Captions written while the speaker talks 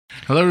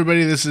Hello,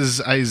 everybody. This is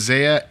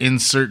Isaiah.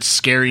 Insert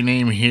scary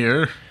name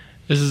here.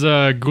 This is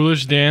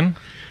Ghoulish Dan.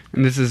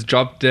 And this is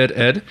Drop Dead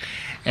Ed.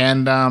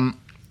 And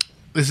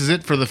this is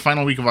it for the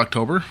final week of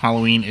October.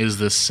 Halloween is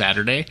this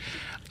Saturday.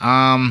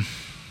 We're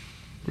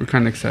kind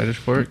of excited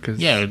for it because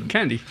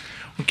candy.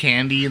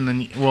 Candy, and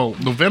then,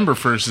 November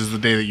 1st is the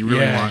day that you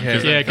really want.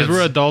 Because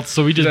we're adults,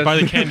 so we just buy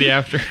the candy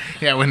after.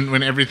 Yeah,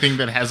 when everything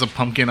that has a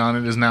pumpkin on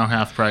it is now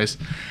half price.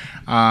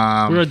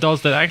 We're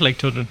adults that act like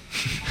children.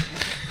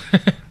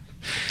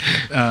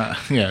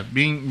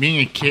 Being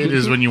a kid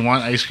is when you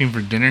want ice cream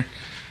for dinner.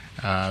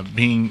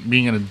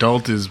 Being an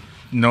adult is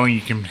knowing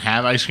you can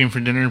have ice cream for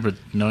dinner, but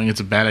knowing it's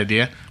a bad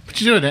idea.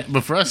 But you do it.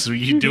 But for us,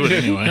 you do it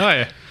anyway. Oh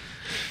yeah.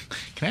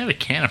 Can I have a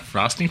can of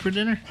frosting for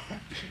dinner?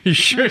 You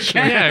sure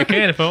can. Yeah, I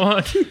can if I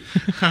want.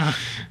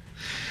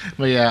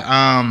 But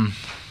yeah,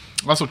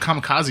 also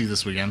Kamikaze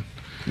this weekend.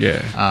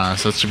 Yeah.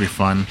 So that should be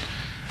fun.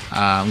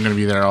 I'm gonna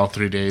be there all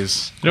 3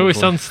 days. It always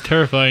sounds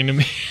terrifying to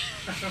me.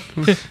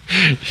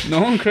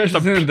 No one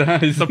crashes in and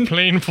dies. It's a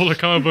plane full of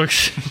comic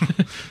books.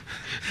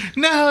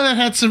 No, that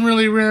had some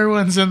really rare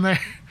ones in there.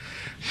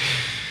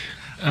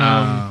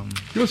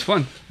 It was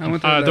fun. I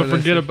went don't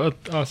forget about...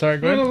 Oh, sorry,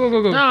 go ahead.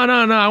 Go.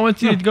 No, I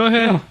want you to go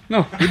ahead.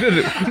 No, we did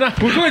it. No,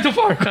 we're going too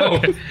far. Go.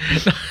 Okay.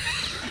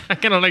 I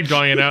kind of like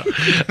drawing it out.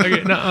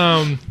 Okay,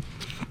 now,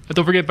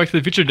 don't forget Back to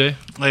the Future Day.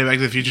 Back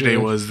to the Future Day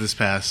was this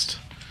past...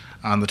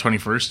 on the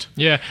 21st.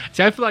 Yeah.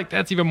 See, I feel like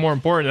that's even more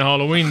important than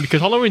Halloween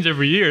because Halloween's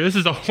every year. This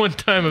is a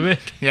one-time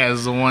event. Yeah, this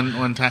is a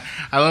one time.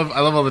 I love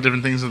all the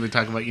different things that they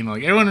talk about. You know,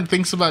 like everyone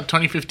thinks about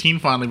 2015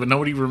 fondly, but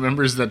nobody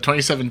remembers that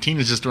 2017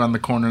 is just around the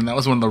corner, and that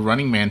was when The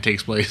Running Man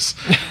takes place.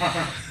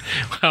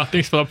 Wow,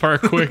 things fell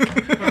apart quick.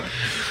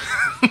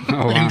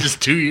 Oh, wow. In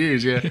just 2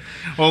 years, yeah.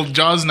 Well,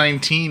 Jaws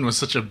 19 was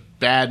such a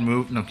bad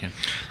move. No kidding.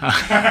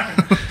 I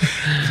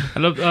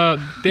love.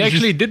 They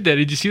actually did that.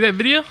 Did you see that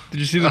video? Did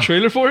you see the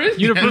trailer for it?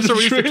 Universal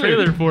released the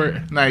trailer for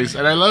it. Nice,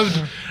 and I loved.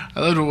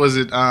 What was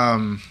it? I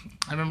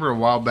remember a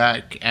while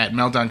back at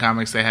Meltdown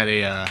Comics they had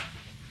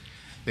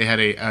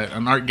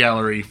an art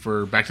gallery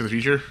for Back to the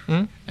Future,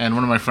 and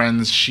one of my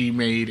friends, she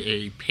made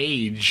a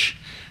page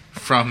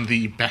from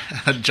the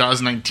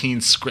Jaws 19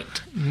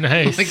 script.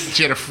 Nice. Like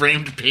she had a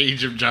framed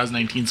page of Jaws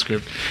 19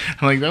 script.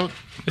 I'm like, that.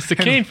 It's the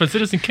Kane from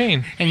Citizen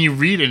Kane. And you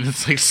read it, and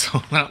it's like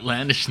so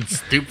outlandish and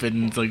stupid,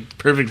 and it's like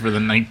perfect for the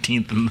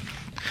 19th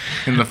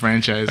in the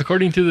franchise.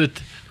 According to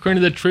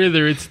the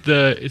trailer, it's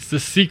the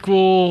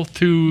sequel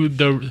to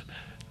the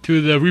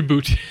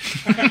reboot.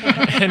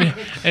 and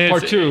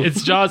Part 2.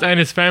 It's Jaws and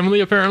his family,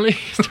 apparently.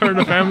 Starting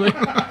a family.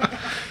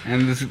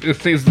 And this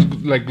thing's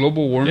like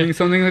global warming,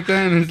 something like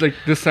that. And it's like,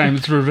 this time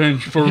it's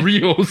revenge for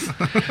reals.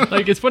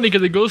 Like, it's funny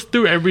because it goes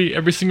through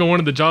every single one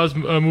of the Jaws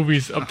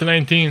movies up to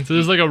 19. So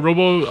there's like a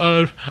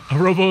robo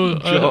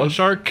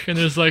shark, and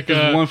there's like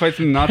one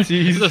fighting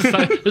Nazis. There's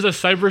a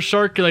cyber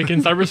shark like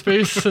in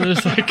cyberspace, and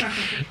there's like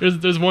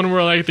there's one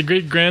where like the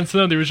great grandson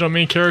of the original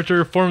main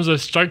character forms a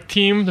strike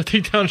team to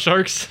take down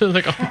sharks.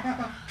 Like,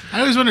 I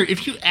always wonder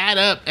if you add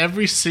up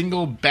every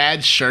single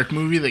bad shark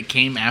movie that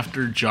came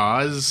after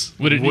Jaws,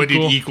 would it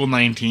equal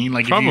 19?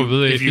 Like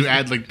probably. If you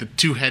add like the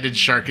two-headed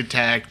shark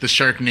attack, the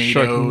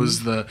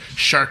Sharknadoes, the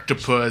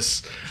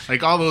Sharktopus,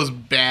 like all those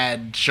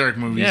bad shark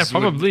movies. Yeah,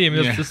 probably. I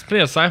mean, it's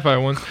plenty of sci-fi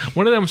ones.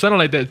 One of them sounded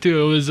like that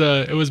too.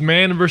 It was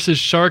man versus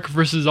shark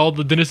versus all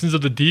the denizens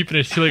of the deep, and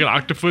it's like an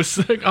octopus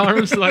like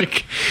arms.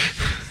 Like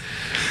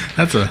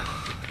that's a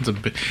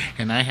bit.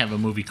 And I have a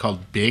movie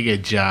called Bigger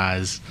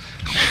Jaws.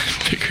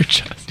 Bigger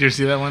Jaws. Did you ever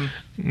see that one?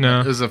 No.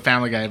 It was a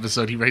Family Guy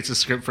episode. He writes a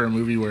script for a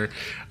movie where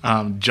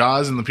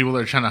Jaws and the people that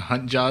are trying to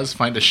hunt Jaws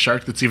find a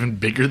shark that's even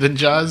bigger than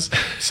Jaws.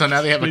 So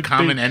now they have a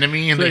common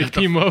enemy, and they have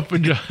team up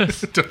with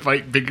Jaws to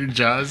fight bigger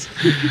Jaws.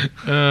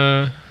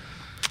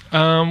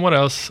 What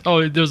else?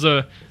 Oh, there was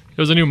a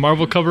new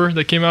Marvel cover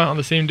that came out on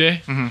the same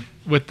day. Mm-hmm.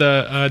 With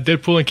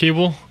Deadpool and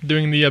Cable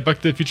doing the Back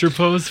to the Future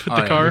pose with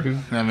the car.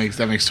 That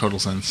makes total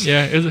sense.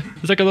 Yeah,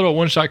 it's like a little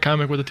one-shot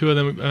comic with the two of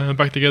them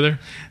back together.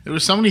 There were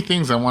so many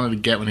things I wanted to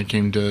get when it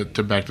came to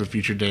Back to the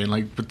Future Day,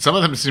 and but some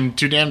of them seemed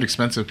too damned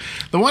expensive.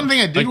 The one thing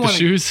I did want the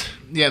shoes.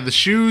 Yeah, the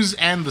shoes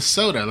and the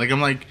soda. Like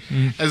I'm like,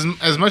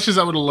 as much as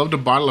I would have loved a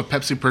bottle of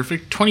Pepsi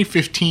Perfect,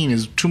 2015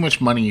 is too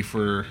much money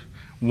for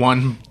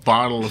one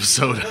bottle of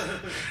soda.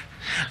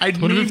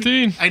 I'd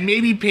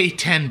maybe pay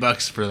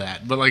 $10 for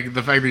that, but like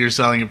the fact that you're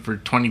selling it for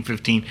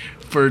 2015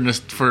 for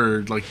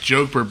like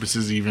joke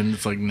purposes, even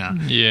it's like no.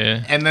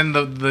 Yeah. And then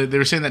they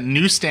were saying that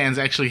newsstands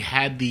actually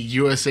had the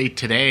USA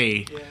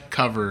Today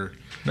cover.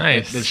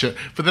 Nice. That show.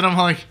 But then I'm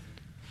like,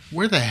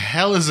 where the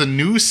hell is a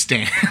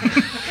newsstand?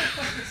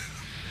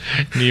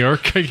 New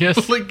York, I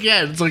guess. Like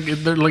yeah, it's like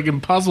they're like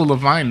impossible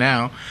to find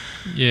now.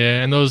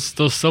 Yeah, and those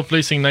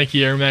self-lacing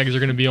Nike Air Mags are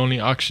going to be only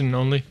auction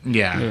only.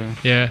 Yeah.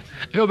 I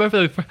feel bad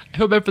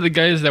for the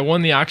guys that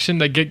won the auction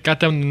that got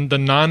them the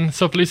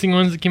non-self-lacing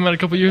ones that came out a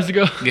couple years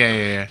ago.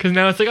 Yeah. Because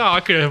now it's like, I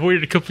could have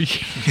waited a couple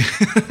years.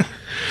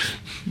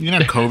 You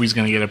know, Kobe's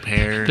gonna get a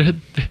pair.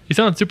 He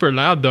sounded super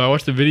loud though. I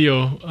watched the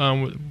video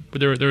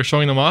where they were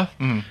showing them off,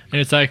 and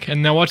it's like,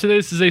 and now watch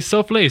this is a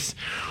self-lace.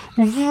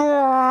 Like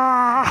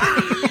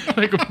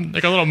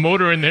like a little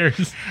motor in there.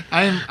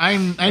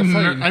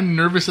 I'm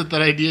nervous at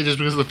that idea just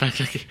because of the fact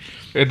that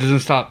It doesn't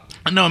stop.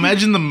 no,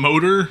 imagine the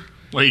motor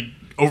like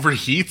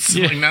overheats.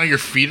 Yeah. Like now your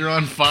feet are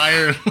on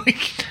fire.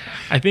 Like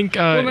I think.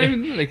 Well, not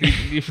even, like,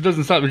 if it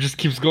doesn't stop, it just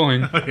keeps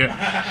going.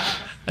 yeah.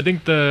 I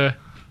think the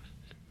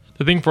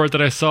thing for it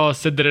that I saw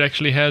said that it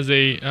actually has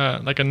a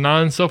like a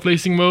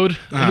non-self-lacing mode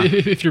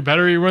if your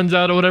battery runs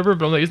out or whatever.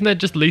 But I'm like, isn't that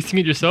just lacing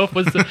it yourself?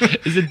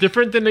 Is it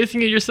different than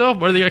lacing it yourself?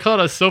 Or are they gonna call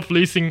it a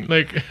self-lacing,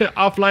 like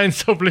offline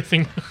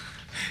self-lacing?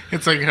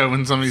 It's like how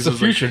when somebody It's the says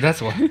future, like,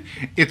 that's why.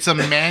 it's a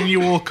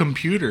manual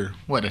computer.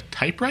 What, a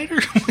typewriter?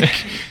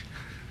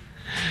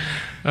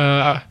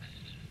 I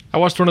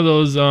watched one of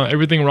those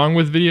everything wrong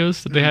with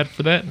videos that they had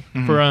for that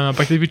for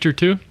Back to the Future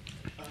 2,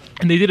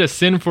 and they did a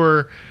sin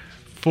for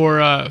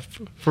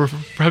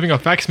having a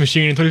fax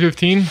machine in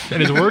 2015 at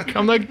his work.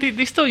 I'm like,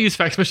 they still use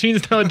fax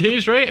machines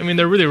nowadays, right? I mean,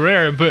 they're really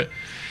rare, but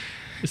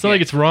it's not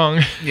like it's wrong.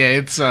 Yeah,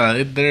 it's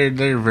they're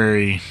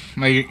very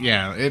like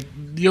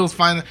you'll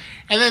find,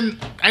 and then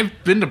I've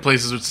been to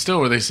places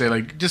where they say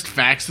like just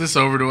fax this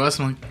over to us.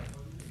 I'm like,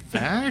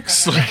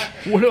 fax? Like,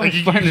 Where do I like,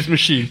 find this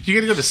machine? you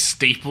gotta go to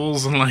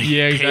Staples and like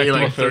Yeah, pay exactly.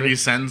 like 30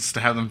 cents to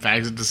have them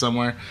fax it to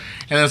somewhere,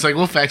 and then it's like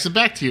we'll fax it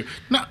back to you.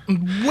 No,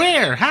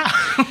 where? How?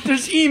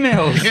 There's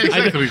emails. Yeah,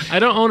 exactly. I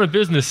don't own a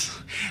business.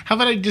 How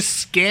about I just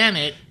scan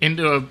it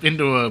into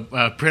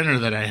a printer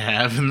that I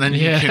have, and then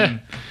Yeah. you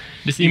can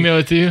Just email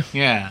it to you.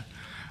 yeah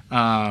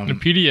A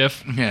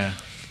PDF. yeah.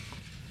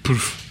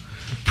 Poof.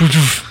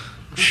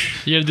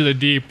 You gotta do the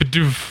D.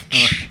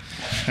 Padoof.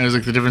 There's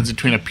like the difference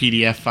between a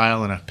PDF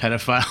file and a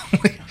pedophile.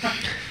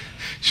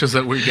 Shows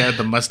that weird guy with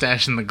the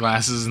mustache and the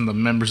glasses and the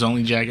members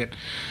only jacket.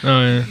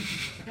 Oh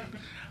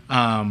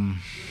yeah.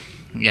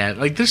 Yeah,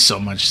 like there's so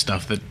much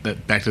stuff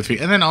that Back to the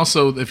Future. And then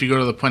also if you go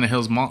to the Point of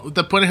Hills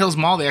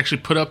Mall, they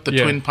actually put up the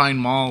Yeah. Twin Pine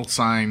Mall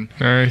sign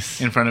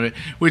Nice. in front of it,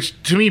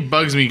 which to me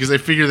bugs me because I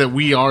figure that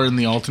we are in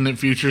the alternate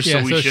future, Yeah,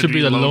 so we so it should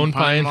be the Lone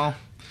Pine. Mall.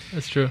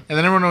 That's true. And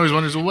then everyone always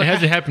wonders, well, what It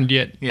hasn't happened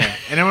yet. Yeah,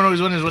 and everyone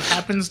always wonders what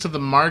happens to the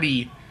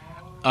Marty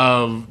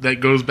of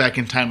that goes back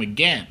in time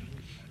again.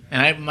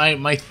 And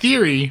my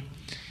theory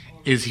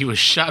is he was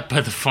shot by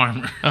the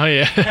farmer. Oh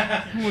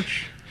yeah.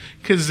 Which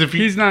Because if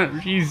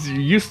he's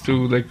used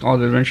to like all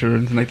the adventure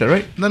and things like that,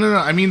 right? no,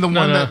 I mean the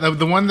one no.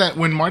 the one that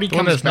when Marty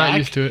comes that's not back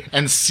used to it.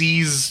 and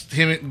sees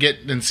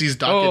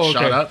Doc Oh, get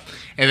shot okay. up,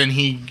 and then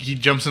he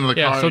jumps into the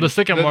Yeah. car. So the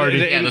second Marty.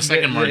 the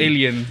second Marty.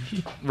 alien.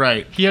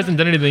 Right. He hasn't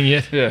done anything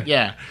yet. Yeah.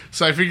 Yeah.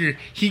 So I figure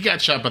he got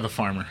shot by the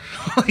farmer.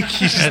 Like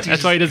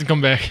That's why he doesn't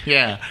come back.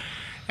 Yeah.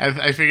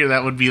 I figure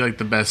that would be like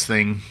the best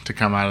thing to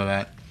come out of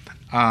that.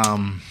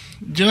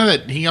 Do you know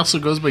that he also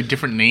goes by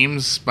different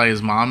names by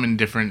his mom in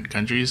different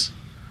countries?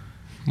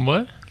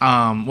 What?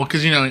 Well,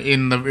 because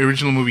in the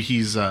original movie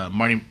he's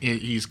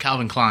he's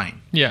Calvin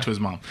Klein. Yeah. To his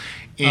mom.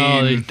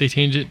 They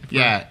change it.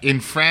 Yeah,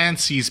 in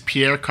France he's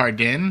Pierre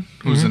Cardin,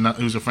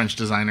 who's a French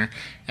designer,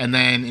 and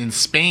then in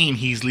Spain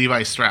he's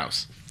Levi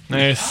Strauss.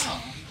 Nice.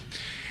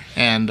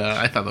 And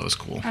I thought that was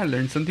cool. I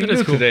learned something That is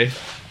new cool. today.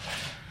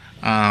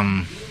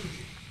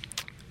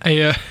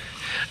 I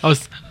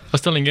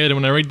was telling Ed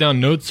when I write down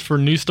notes for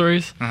news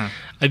stories, Uh-huh.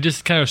 I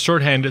just kind of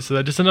shorthand it so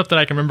that just enough that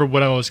I can remember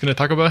what I was going to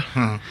talk about.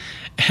 Uh-huh.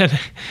 And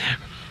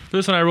for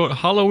this one, I wrote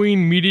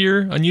Halloween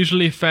meteor,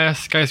 unusually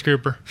fast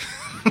skyscraper.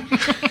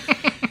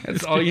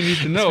 That's all you need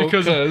to know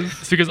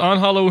It's because on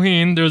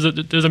Halloween there's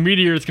a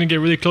meteor that's going to get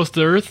really close to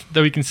the Earth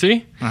that we can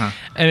see,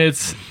 and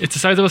it's the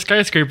size of a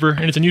skyscraper,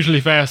 and it's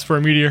unusually fast for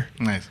a meteor.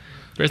 Nice.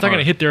 But it's not going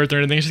to hit the Earth or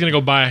anything; it's just going to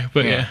go by.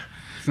 But yeah.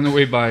 it's on the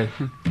way by.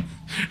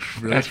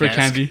 Really That's where it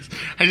fast. can be.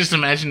 I just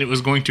imagined it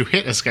was going to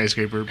hit a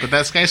skyscraper, but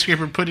that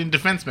skyscraper put in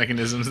defense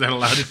mechanisms that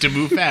allowed it to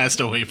move fast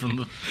away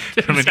from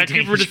The any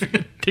skyscraper just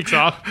danger. takes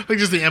off. Like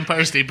just the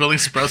Empire State Building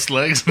sprouts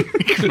legs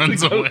and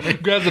runs away.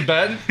 Grabs a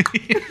bat.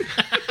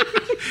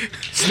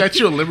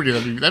 Statue of Liberty,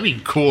 that'd be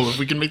cool if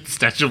we can make the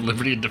Statue of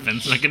Liberty a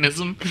defense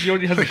mechanism. He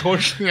already has a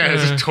torch. Yeah,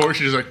 it's a torch,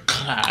 it's like,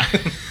 "Kah."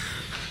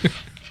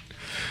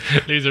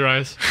 Laser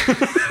eyes.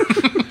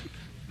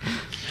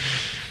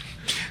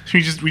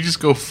 we just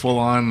go full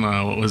on,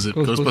 what was it,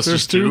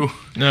 Ghostbusters 2? Oh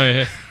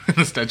yeah.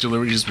 The Statue of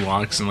Liberty just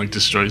walks and like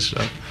destroys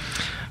stuff.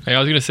 Hey, I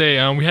was gonna say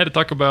we had to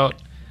talk about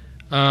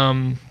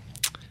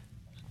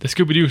the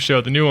Scooby-Doo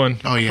show, the new one.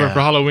 Oh, yeah. For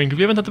Halloween. 'Cause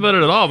we haven't talked about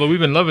it at all, but we've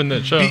been loving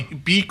that show.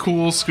 Be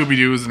Cool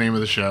Scooby-Doo is the name of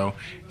the show.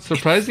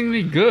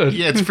 Surprisingly good.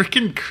 Yeah, it's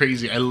freaking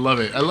crazy. I love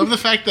it. I love the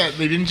fact that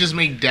they didn't just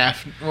make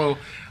Daphne. Well,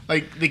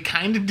 like they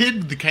kind of did,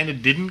 but they kind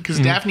of didn't. Because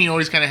Daphne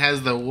always kind of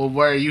has the, well,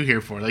 what are you here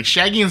for? Like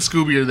Shaggy and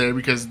Scooby are there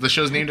because the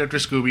show's named after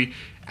Scooby.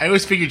 I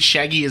always figured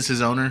Shaggy is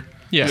his owner.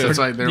 Yeah. So it's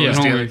like they're Yeah. always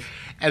together. Always.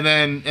 And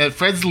then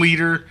Fred's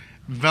leader,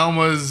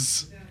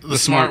 Velma's the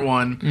smart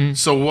one.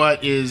 So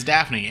what is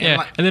Daphne? And Yeah,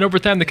 like- and then over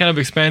time they kind of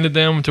expanded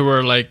them to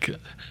where like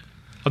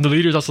the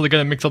leader's also the guy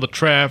that makes all the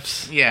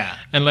traps, yeah.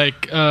 and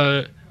like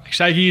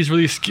Shaggy is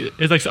really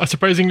is like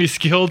surprisingly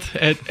skilled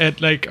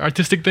at like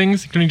artistic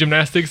things, including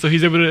gymnastics. So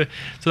he's able to.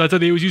 So that's why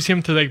they always use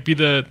him to like be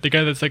the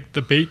guy that's like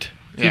the bait.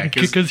 Yeah,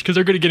 because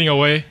they're good at getting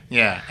away.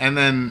 Yeah, and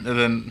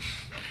then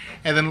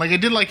And then like I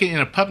did like it in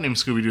A Pup Named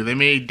Scooby Doo. They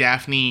made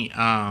Daphne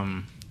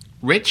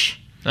rich,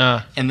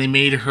 and they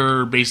made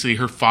her basically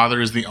her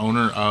father is the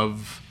owner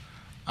of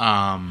the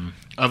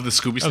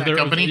Scooby Snack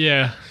company.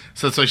 Yeah.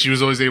 So that's why she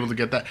was always able to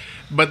get that.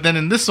 But then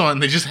in this one,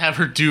 they just have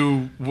her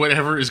do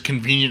whatever is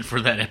convenient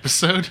for that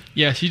episode.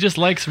 Yeah, she just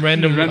likes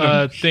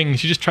random things.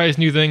 She just tries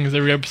new things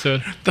every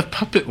episode. The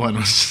puppet one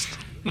was just...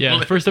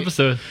 Yeah, first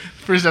episode.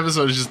 First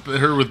episode is just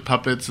her with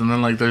puppets, and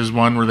then like there's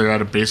one where they're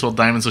at a baseball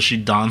diamond, so she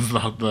dons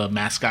the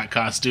mascot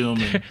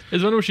costume. And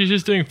there's one where she's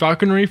just doing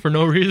falconry for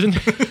no reason.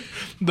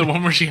 The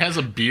one where she has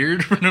a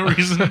beard for no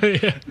reason.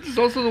 Yeah. There's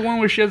also the one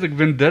where she has a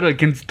vendetta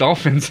against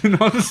dolphins and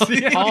all the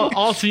sea animals.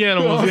 All sea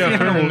animals, yeah,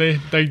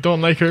 apparently. They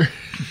don't like her.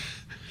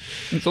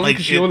 It's only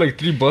because she owed like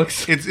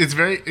 $3.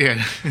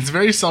 It's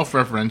very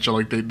self-referential.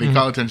 Like they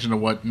call attention to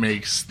what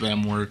makes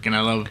them work, and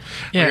I love.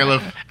 Yeah, like, I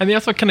love. And they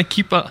also kind of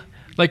keep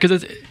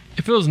because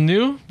it feels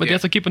new, but they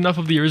also keep enough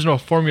of the original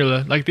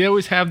formula. Like they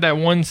always have that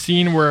one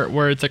scene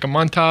where it's like a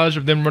montage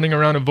of them running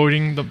around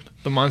avoiding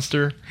the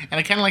monster. And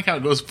I kind of like how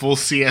it goes full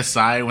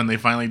CSI when they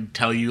finally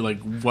tell you like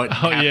what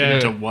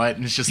happened to what,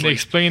 and it's just they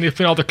explain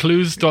all the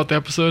clues throughout the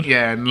episode.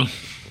 Yeah.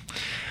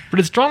 But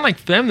it's drawn like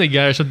Family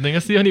Guy or something.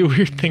 That's the only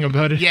weird thing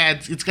about it. Yeah,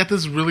 it's got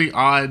this really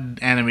odd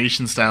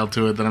animation style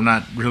to it that I'm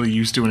not really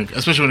used to,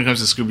 especially when it comes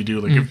to Scooby Doo.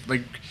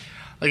 Like,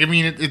 I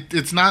mean,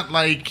 it's not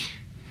like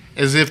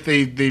as if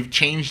they've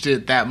changed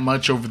it that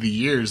much over the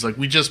years. Like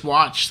we just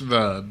watched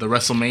the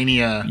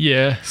WrestleMania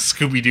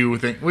Scooby Doo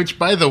thing, which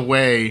by the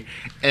way,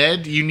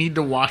 Ed, you need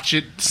to watch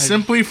it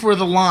simply for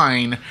the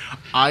line,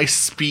 "I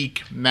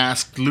speak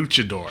masked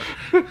luchador."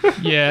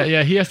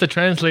 Yeah, he has to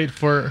translate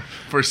for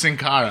Sin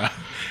Cara.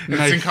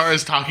 Nice. Sin Cara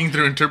is talking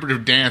through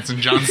interpretive dance, and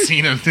John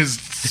Cena is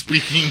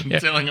speaking,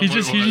 telling him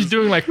he's just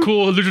doing like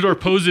cool luchador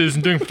poses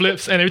and doing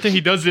flips, and everything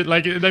he does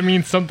that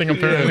means something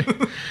apparently.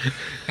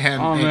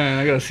 Man,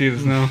 I gotta see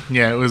this now.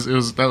 Yeah,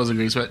 that was a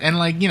great spot, and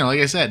like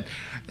I said,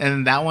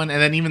 and that one,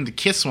 and then even the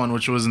Kiss one,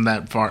 which wasn't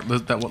that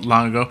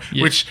long ago,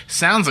 which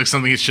sounds like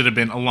something it should have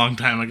been a long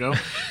time ago.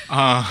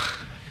 And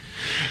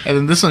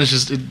then this one is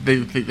just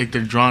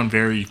they're drawn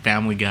very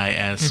Family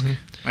Guy-esque. Mm-hmm.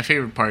 My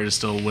favorite part is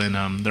still when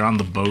they're on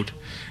the boat.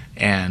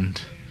 And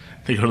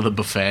they go to the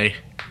buffet.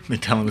 They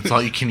tell them it's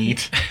all you can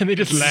eat. And they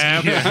just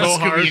laugh so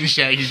hard. And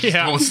Shaggy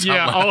just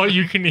all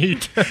you can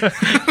eat.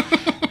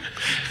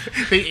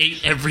 They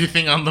ate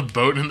everything on the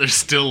boat and they're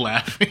still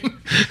laughing.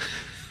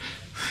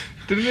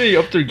 Didn't they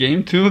up their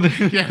game too? The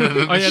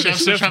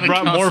chefs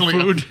brought more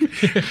food.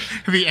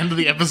 At the end of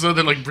the episode,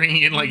 they're like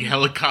bringing in like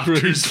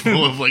helicopters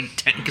full of like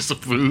tanks of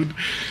food.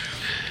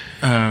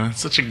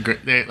 Such a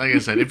great, like I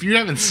said, if you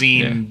haven't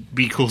seen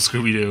Be Cool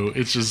Scooby Doo,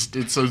 it's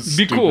so Be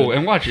stupid. cool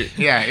and watch it.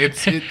 Yeah,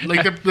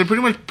 like they're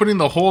pretty much putting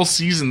the whole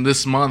season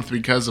this month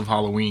because of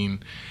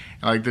Halloween.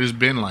 Like there's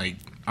been like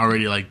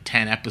already like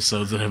 10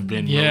 episoers that have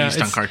been released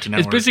on Cartoon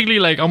Network. It's basically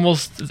like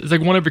it's like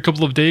one every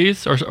couple of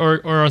days, or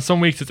on some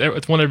weeks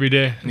it's one every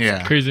day.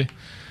 It's crazy.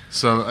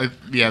 So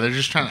they're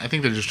just trying. I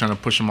think they're just trying to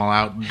push them all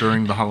out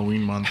during the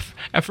Halloween month.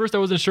 At first, I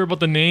wasn't sure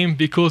about the name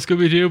 "Be Cool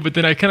Scooby Doo," but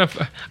then I kind of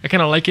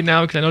like it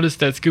now because I noticed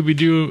that Scooby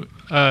Doo,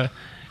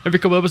 every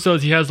couple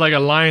episodes, he has like a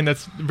line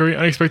that's very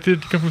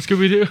unexpected to come from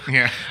Scooby Doo.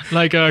 Yeah,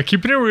 like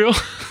keeping it real.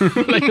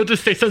 Like he'll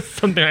just say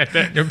something like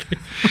that.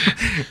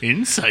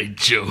 Inside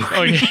joke.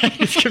 Oh yeah,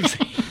 he just keeps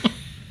saying.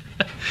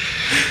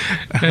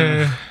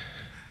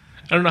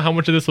 I don't know how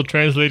much of this will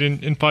translate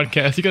in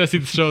podcasts. You gotta see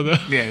the show though.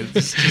 Yeah,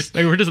 just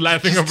like we're just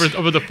laughing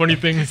over the funny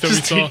things that we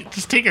saw.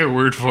 Just take our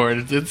word for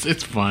it.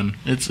 It's fun.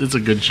 It's a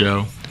good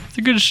show. It's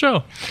a good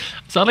show.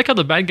 So I like how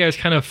the bad guys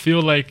kind of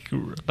feel like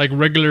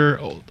regular,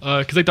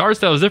 because like the art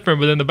style is different,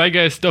 but then the bad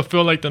guys still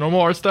feel like the normal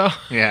art style.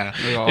 Yeah,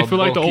 they feel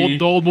like the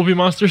old movie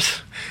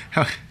monsters.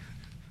 I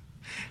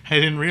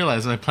didn't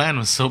realize my plan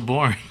was so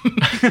boring.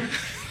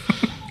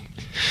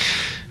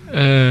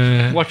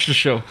 Watch the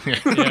show.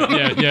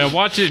 Yeah.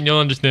 Watch it and you'll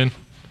understand.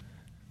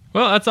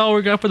 Well, that's all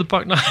we got for the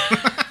puck now.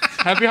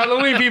 Happy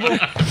Halloween, people.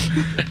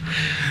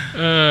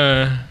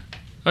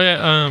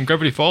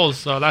 Gravity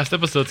Falls. Last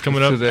episode's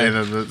coming up.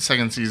 The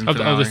second season of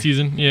the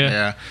season.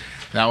 Yeah.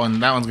 That one's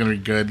gonna be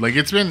good. Like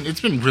it's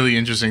been really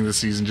interesting this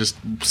season, just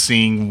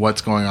seeing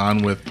what's going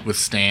on with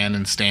Stan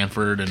and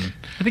Stanford, and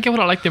I think I would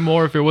have liked it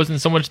more if it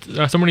wasn't so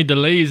many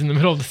delays in the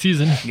middle of the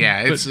season.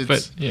 Yeah,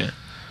 but yeah.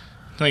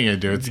 What are you gonna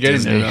do? It's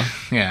Disney.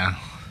 Yeah.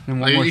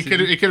 Like, it could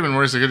have been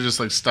worse. They could have just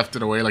like stuffed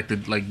it away like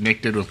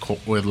Nick did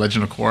with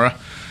Legend of Korra.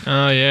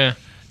 Oh yeah,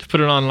 to put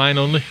it online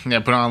only. Yeah,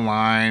 put it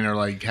online or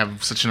like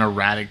have such an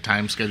erratic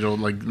time schedule.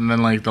 Like and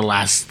then like the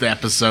last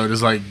episode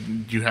is like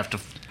you have to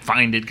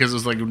find it because it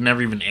was like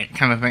never even it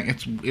kind of thing.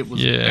 It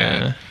was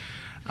bad.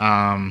 But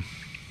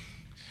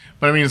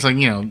I mean, it's like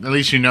at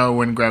least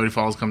when Gravity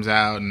Falls comes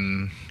out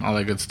and all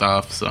that good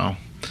stuff. So.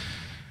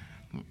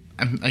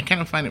 I kind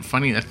of find it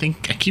funny. I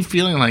keep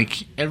feeling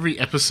like every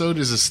episode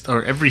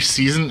or every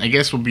season, I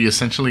guess, will be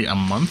essentially a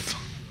month.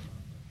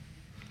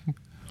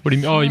 What do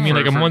you mean? Oh, you mean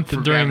like a month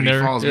during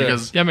their? Falls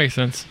because that makes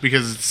sense.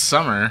 Because it's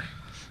summer.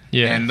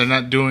 Yeah, and they're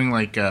not doing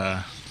like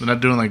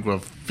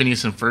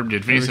Phineas and Ferb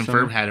did. Phineas and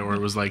Ferb had it where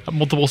it was like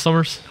multiple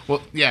summers.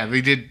 Well, yeah,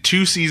 they did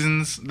 2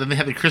 seasons. Then they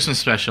had the Christmas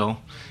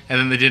special, and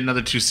then they did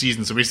another 2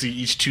 seasons. So basically,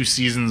 each 2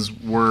 seasons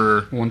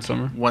were one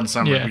summer.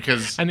 Yeah,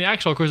 because and the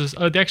actual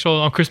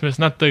on Christmas,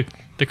 not the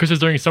Christmas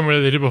during summer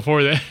that they did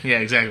before that. Yeah,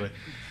 exactly.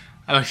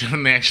 I liked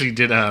when they actually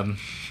did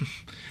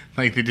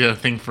like they did a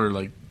thing for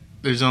like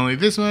there's only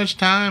this much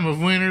time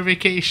of winter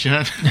vacation.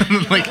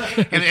 Like,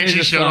 and they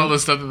actually showed all the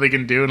stuff that they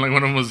can do. And like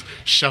one of them was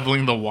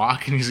shoveling the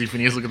walk, and you see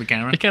Phineas look at the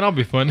camera. It can't all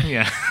be fun.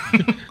 Yeah.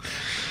 Like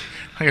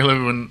I love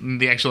it when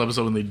the actual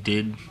episode when they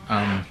did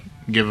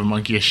give a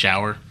monkey a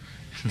shower.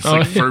 It's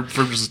like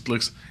Ferb just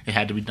looks. It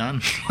had to be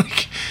done.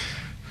 Like,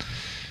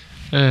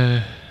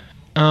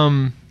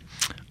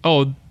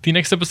 the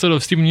next episode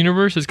of Steven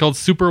Universe is called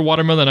Super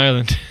Watermelon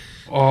Island.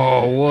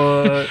 Oh,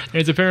 what? And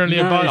it's apparently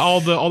about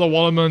all the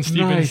watermelon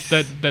Stevens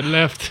that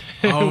left.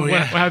 Oh,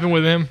 what happened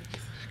with them?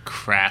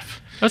 Crap.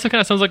 That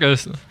kind of sounds like a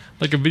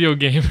video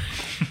game.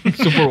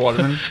 Super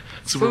Watermelon.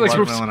 Super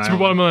Watermelon Island. Super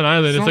Watermelon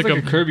Island. Sounds It's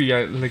like a Kirby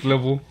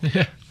level.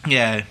 Yeah.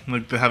 Yeah,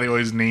 like how they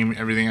always name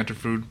everything after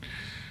food.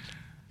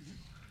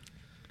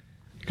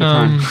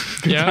 Well,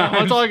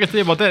 that's all I can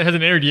say about that. It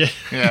hasn't aired yet.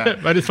 Yeah.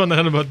 I just found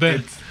out about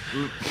that.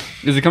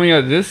 Is it coming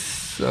out this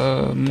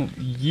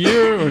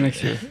year or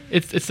next year?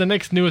 It's the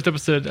next newest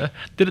episode. I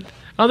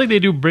don't think they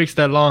do breaks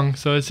that long,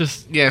 so it's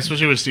just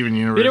especially with Steven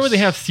Universe. they don't really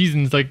have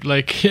seasons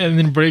like and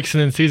then breaks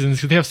and then seasons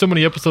because they have so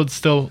many episodes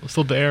still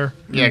to air.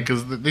 Yeah,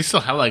 because they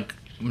still have like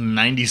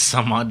 90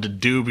 some odd to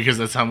do because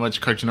that's how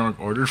much Cartoon Network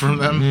ordered from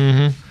them.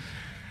 Mm-hmm.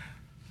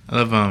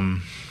 I love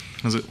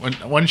was it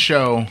one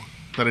show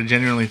that I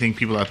genuinely think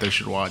people out there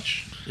should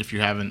watch if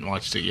you haven't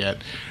watched it yet.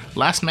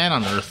 Last Man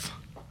on Earth.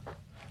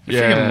 I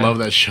freaking love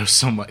that show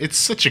so much. It's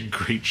such a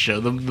great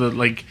show.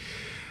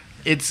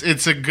 It's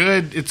a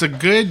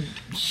good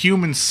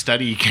human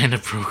study kind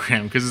of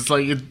program because it's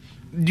like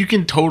you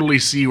can totally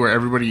see where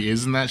everybody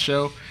is in that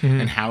show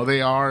and how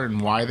they are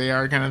and why they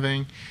are kind of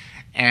thing,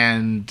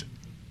 and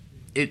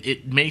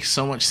it makes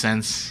so much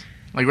sense.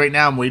 Like right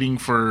now, I'm waiting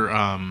for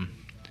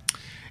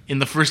in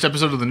the first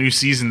episode of the new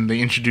season, they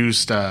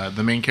introduced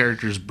the main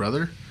character's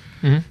brother,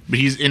 but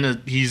he's in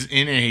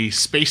a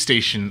space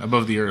station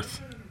above the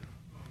Earth.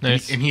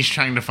 Nice. And he's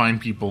trying to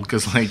find people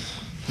because like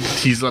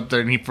he's up there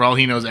and for all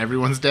he knows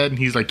everyone's dead, and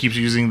he's like keeps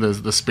using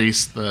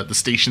the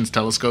station's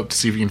telescope to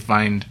see if he can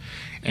find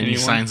any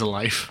signs of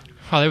life.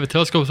 Wow, they have a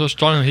telescope so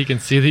strong that he can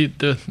see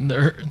the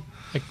Earth,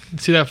 like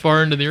see that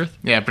far into the Earth.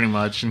 Yeah, pretty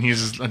much. And he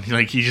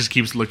just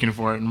keeps looking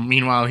for it. And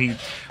meanwhile, he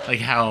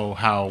like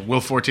how Will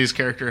Forte's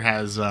character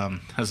has a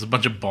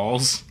bunch of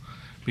balls.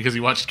 Because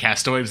he watched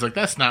Castaway, he's like,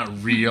 that's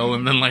not real.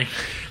 And then, like,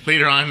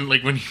 later on,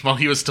 like, while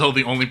he was still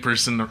the only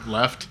person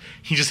left,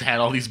 he just had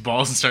all these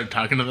balls and started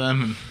talking to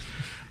them.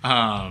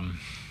 And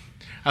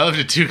I loved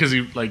it, too, because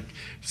he, like,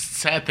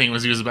 sad thing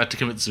was he was about to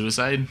commit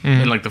suicide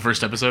in, like, the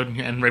first episode.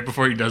 And right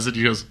before he does it,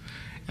 he goes,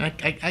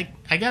 I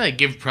gotta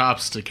give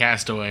props to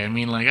Castaway. I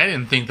mean, like, I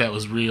didn't think that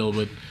was real,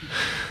 but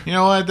you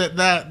know what?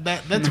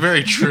 That's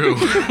very true.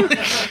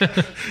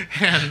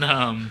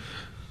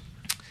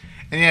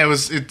 And yeah,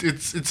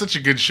 it's such a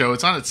good show.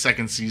 It's on its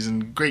 2nd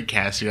season. Great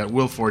cast. You got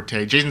Will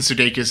Forte, Jason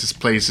Sudeikis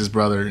plays his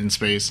brother in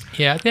space.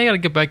 Yeah, I think I gotta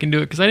get back into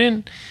it because I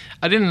didn't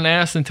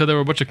last until there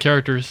were a bunch of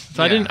characters.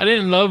 So yeah. I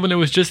didn't love when it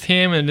was just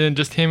him and then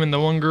just him and the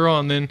one girl,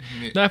 and then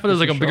now I thought it was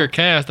like a bigger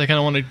cast. I kind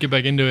of wanted to get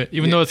back into it,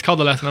 even though it's called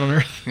The Last Man on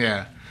Earth.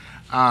 Yeah.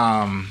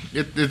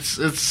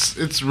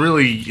 It's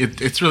really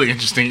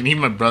interesting. And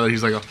even my brother,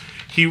 he's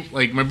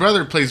like my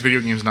brother plays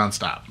video games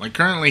nonstop. Like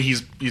currently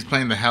he's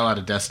playing the hell out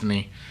of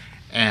Destiny.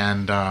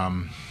 And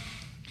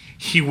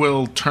he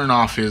will turn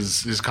off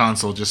his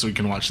console just so he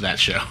can watch that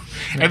show.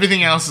 Right.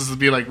 Everything else is to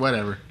be like,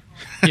 whatever.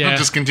 Yeah. He'll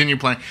just continue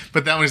playing.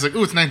 But that one he's like,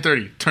 oh, it's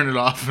 9:30. Turn it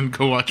off and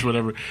go watch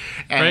whatever.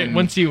 And right.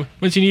 Once you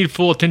need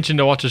full attention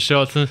to watch a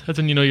show, that's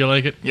when you know you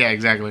like it. Yeah,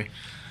 exactly.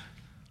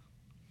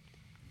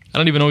 I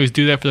don't even always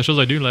do that for the shows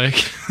I do like.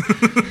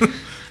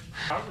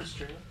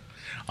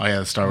 Oh yeah,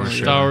 the Star Wars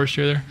trailer. Star Wars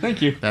trailer.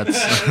 Thank you. That's.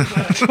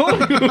 I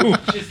told you.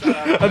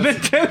 I've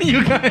been telling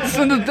you guys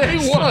since the day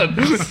one.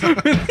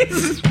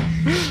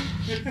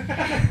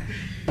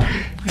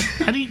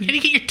 How do you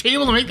get your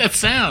table to make that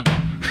sound?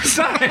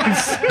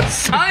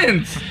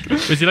 Science.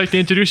 Would you like to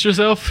introduce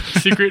yourself?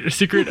 Secret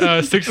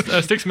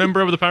sixth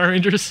member of the Power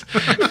Rangers.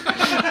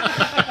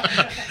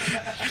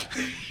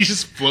 He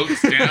just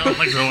floats down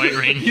like the White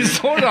Ranger. He's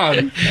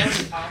Zordon.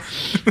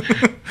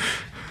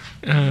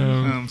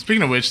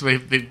 Speaking of which,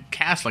 they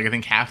cast like I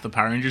think half the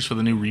Power Rangers for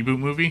the new reboot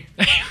movie.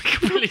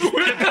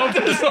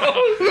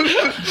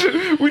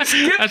 We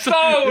skipped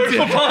Star Wars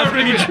for Power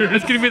Rangers.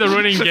 That's gonna be the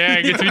running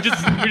gag. We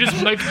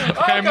just like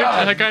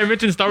I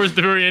mentioned Star Wars at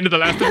the very end of the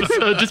last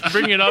episode. Just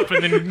bring it up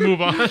and then move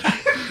on.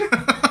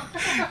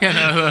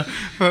 Yeah,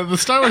 no, the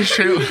Star Wars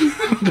trailer,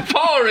 the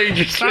Power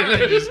Rangers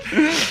trailers.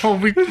 Oh,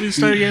 we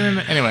started getting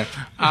into anyway.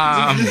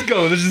 Let's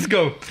just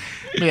go.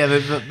 Yeah,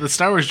 the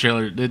Star Wars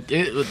trailer.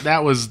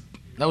 That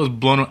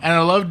blown away. And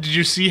I love. Did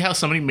you see how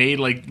somebody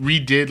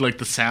redid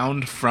the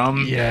sound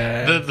from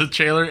the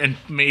trailer and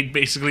made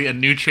basically a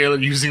new trailer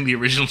using the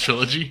original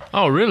trilogy?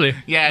 Oh, really?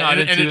 Yeah,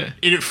 No, and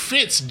it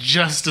fits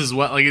just as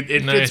well. Like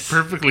it fits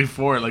perfectly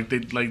for it. Like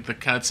the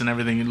cuts and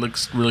everything. It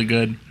looks really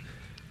good.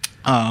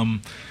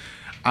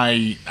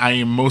 I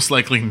am most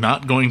likely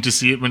not going to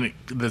see it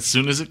as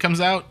soon as it comes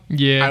out.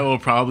 Yeah. I will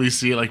probably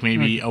see it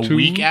maybe a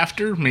week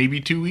after, maybe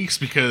 2 weeks,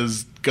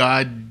 because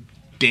god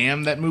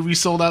damn, that movie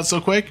sold out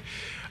so quick.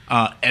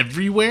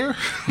 Everywhere.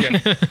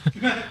 Yeah.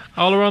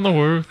 All around the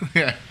world.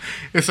 Yeah.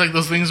 It's like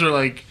those things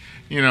where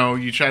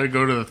you try to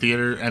go to the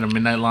theater at a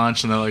midnight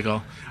launch and they're like,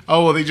 oh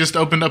well, they just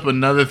opened up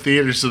another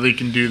theater so they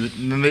can do that.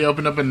 And then they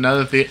opened up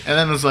another theater. And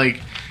then it's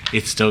like,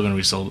 it's still going to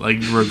be sold,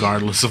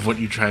 regardless of what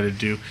you try to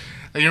do.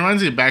 It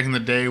reminds me of back in the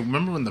day.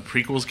 Remember when the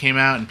prequels came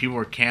out and people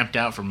were camped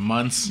out for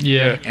months?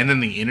 Yeah. And then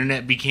the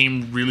internet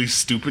became really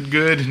stupid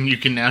good and you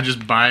can now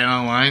just buy it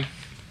online?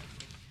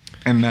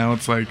 And now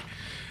it's like,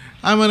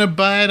 I'm going to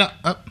buy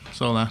it.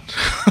 Sold out.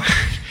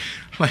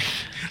 like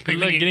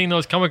getting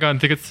those Comic-Con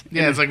tickets.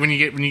 Yeah, it's like when you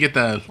get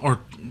that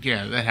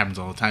happens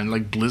all the time.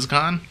 Like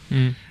BlizzCon.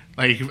 Mm.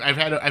 Like I've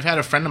had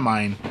a friend of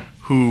mine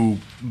who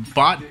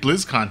bought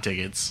BlizzCon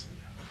tickets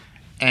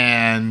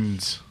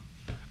and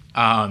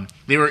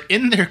they were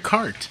in their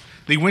cart.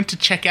 They went to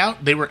check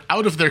out. They were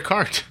out of their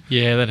cart.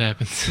 Yeah, that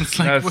happens. It's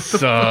like, what the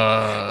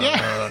fuck?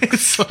 Yeah,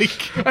 it's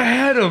like I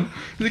had them.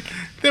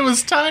 There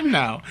was time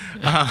now,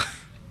 and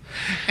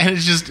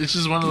it's just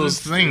one of those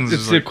things.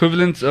 It's the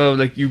equivalent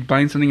of you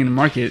buying something in the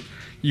market.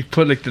 You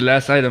put the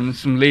last item.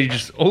 Some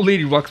old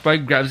lady walks by,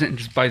 grabs it, and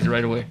just buys it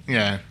right away.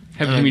 Yeah,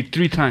 happened to me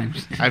 3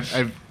 times.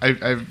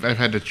 I've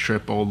had to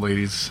trip old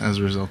ladies as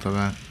a result of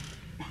that.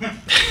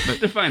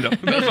 They're fine though.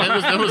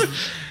 That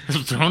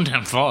was their own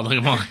damn fault.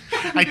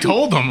 I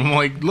told them, I'm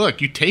like, look,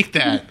 you take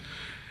that.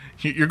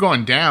 You're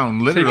going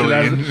down,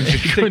 literally.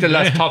 Take the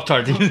last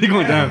Pop-Tart. You're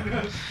going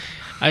down.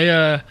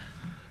 I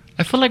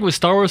feel like with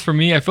Star Wars, for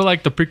me, I feel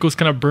like the prequels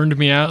kind of burned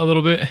me out a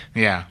little bit.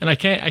 Yeah. And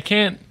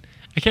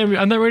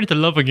I'm not ready to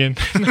love again.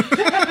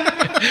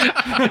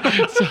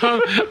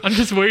 So I'm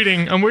just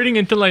waiting. I'm waiting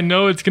until I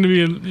know it's going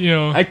to be,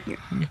 I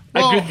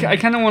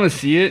kind of want to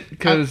see it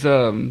because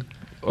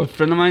a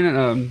friend of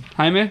mine,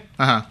 Jaime,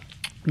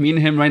 me and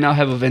him right now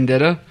have a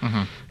vendetta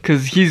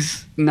because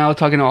he's now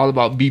talking all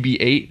about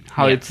BB-8,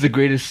 how it's the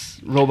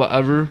greatest robot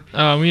ever.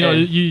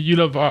 You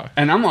love R.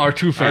 And I'm an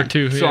R2 fan.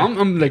 R2, so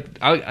I'm like,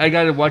 I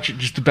got to watch it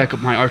just to back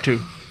up my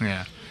R2.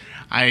 Yeah.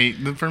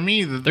 For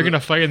me, they're going to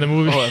fight in the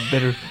movie. Oh, I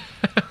better.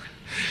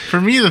 For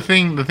me, the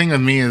thing with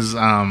me is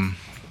I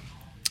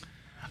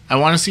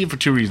want to see it for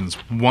 2 reasons.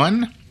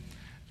 One,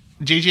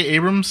 J.J.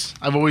 Abrams,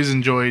 I've always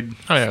enjoyed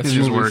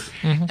his work.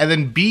 Mm-hmm. And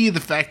then B, the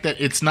fact that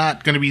it's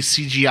not going to be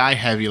CGI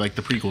heavy like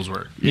the prequels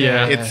were.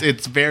 Yeah.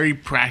 It's very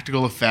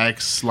practical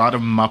effects, a lot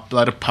of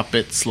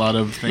puppets, a lot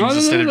of things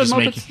instead of just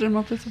making... They're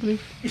Muppets, I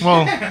believe.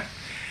 Well,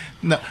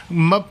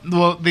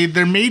 no.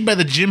 They're made by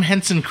the Jim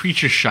Henson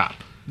Creature Shop.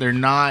 They're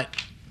not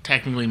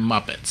technically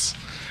Muppets.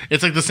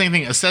 It's like the same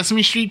thing. A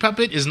Sesame Street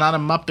puppet is not a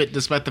Muppet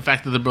despite the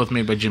fact that they're both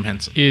made by Jim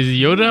Henson. Is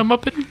Yoda a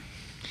Muppet?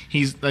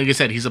 He's, like I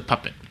said, he's a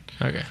puppet.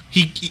 Okay.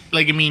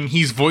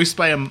 He's voiced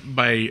by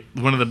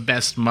one of the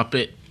best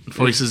Muppet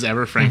voices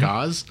ever, Frank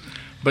Oz.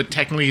 But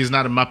technically, he's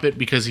not a Muppet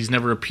because he's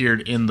never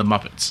appeared in the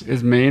Muppets.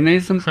 Is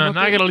mayonnaise something?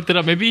 Now I gotta look that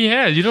up. Maybe he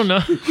has. You don't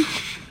know.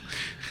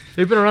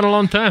 They've been around a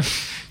long time.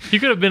 He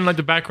could have been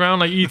the background,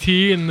 like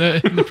E.T. in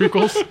the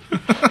prequels.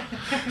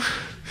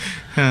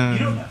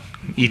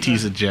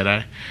 E.T.'s a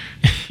Jedi.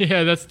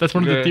 Yeah, that's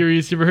one of the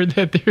theories. You ever heard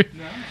that theory?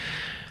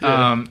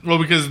 No. Well,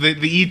 because the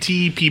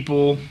E.T.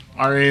 people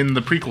are in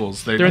the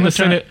prequels. They're in the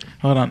Senate.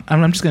 Hold on.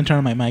 I'm just going to turn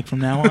on my mic from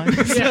now on.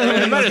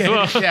 Yeah, might as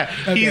well. Yeah,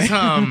 he's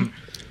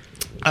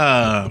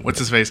what's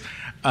his face?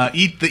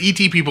 The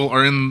E.T. people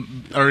are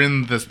in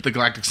the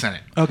Galactic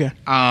Senate. Okay.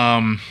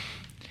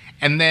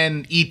 And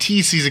then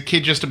E.T. sees a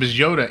kid dressed up as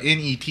Yoda in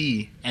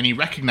E.T. and he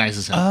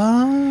recognizes him.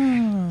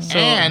 Oh.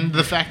 And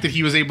the fact that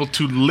he was able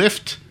to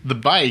lift the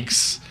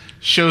bikes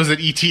shows that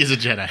E.T. is a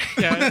Jedi.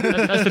 Yeah,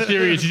 that's the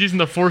theory. He's using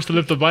the Force to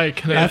lift the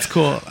bike. That's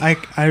cool. I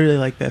really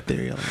like that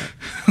theory a lot.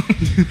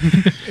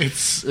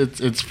 It's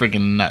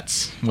freaking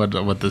nuts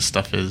what this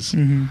stuff is.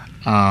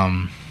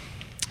 Mm-hmm.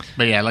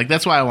 But yeah,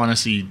 that's why I want to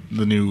see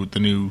the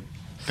new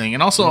thing,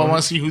 and also I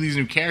want to see who these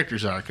new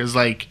characters are, because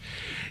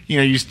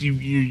you're used to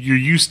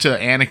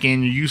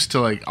Anakin, you're used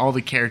to all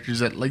the characters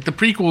that the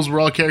prequels were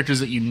all characters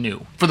that you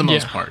knew for the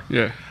most part.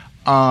 Yeah.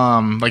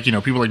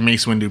 People like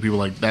Mace Windu, people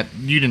like that,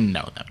 you didn't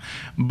know them.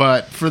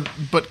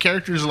 But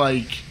characters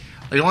I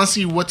want to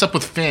see what's up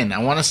with Finn. I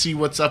want to see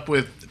what's up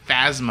with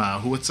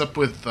Phasma, what's up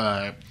with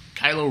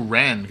Kylo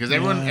Ren, because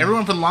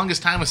everyone for the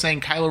longest time was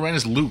saying Kylo Ren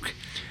is Luke.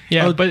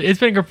 Yeah, but it's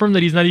been confirmed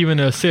that he's not even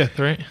a Sith,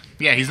 right?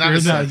 Yeah, he's not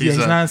a Sith. He's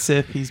not a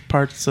Sith. He's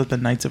part of the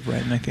Knights of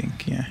Ren, I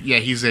think. Yeah. Yeah,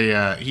 he's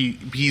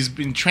he's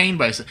been trained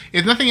by.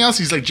 If nothing else,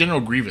 he's like General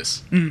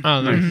Grievous. Oh,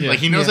 nice. Yeah.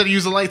 He knows how to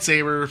use a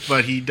lightsaber,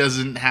 but he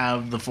doesn't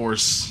have the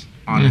Force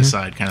on his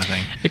side, kind of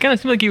thing. It kind of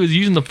seemed like he was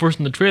using the Force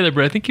in the trailer,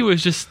 but I think they were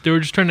just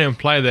trying to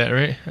imply that,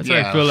 right? That's what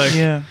I feel like.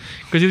 Yeah.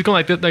 Because he was going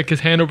like that, like his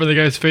hand over the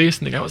guy's face,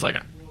 and the guy was like,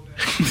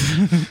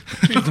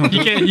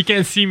 you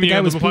can't see me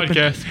on the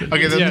podcast.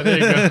 Okay, yeah, there you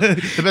go.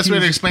 The best way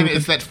to explain it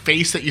is that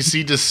face that you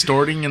see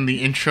distorting in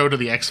the intro to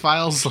the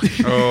X-Files.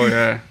 Oh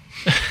yeah.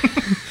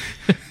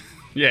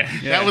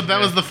 Yeah, that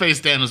was the face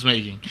Dan was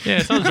making. Yeah,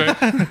 it sounds right.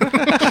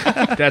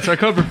 That's our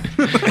cover.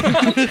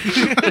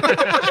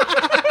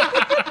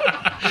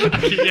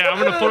 Yeah, I'm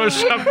gonna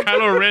Photoshop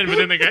Kylo Ren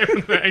within the guy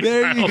from the X-Files.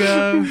 There you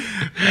go.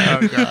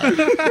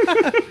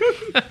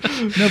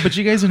 No, but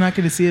you guys are not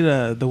going to see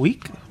it the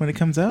week when it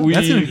comes out.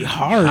 That's going to be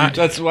hard.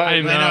 That's why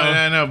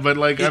I know, but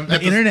like the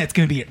internet's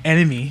going to be your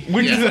enemy.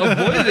 we just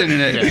avoid the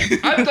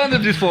internet. I've done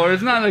it before.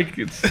 It's not like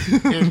it's.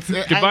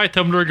 Goodbye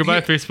Tumblr,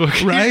 goodbye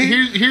Facebook. Right?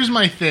 Here's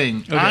my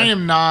thing. Okay. I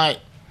am not.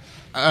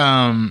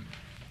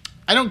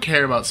 I don't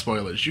care about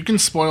spoilers. You can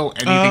spoil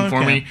anything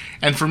for me,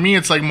 and for me,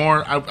 it's like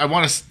more. I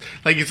want to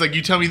like. It's like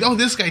you tell me, oh,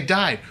 this guy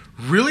died.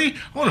 Really?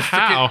 I want to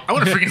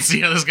freaking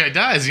see how this guy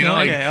dies. You know,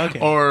 okay.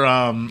 Or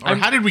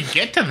how did we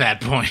get to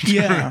that point?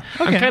 Yeah,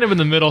 I'm kind of in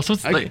the middle, so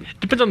it's like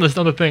depends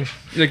on the thing.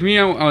 Like me,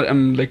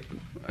 I'm like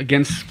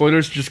against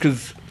spoilers just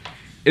because.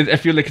 I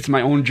feel like it's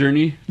my own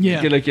journey. Yeah.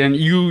 Okay, like, and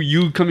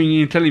you coming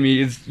in and telling me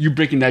is you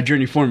breaking that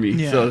journey for me.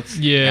 Yeah. So it's,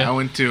 Yeah. I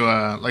went to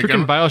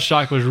freaking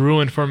BioShock was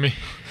ruined for me.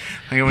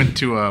 I went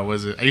to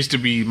I used to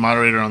be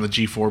moderator on the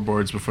G4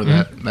 boards before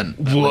that. That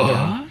went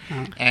down.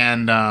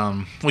 And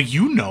well,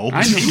 you know,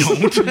 I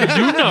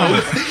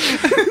know.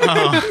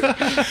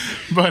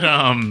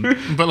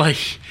 But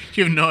like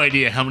you have no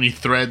idea how many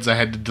threads I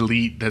had to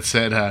delete that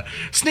said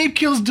Snape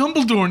kills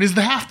Dumbledore and is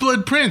the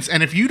Half-Blood Prince.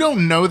 And if you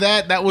don't know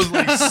that was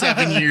like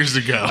 7 years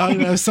ago. Oh,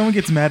 no, someone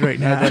gets mad right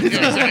now.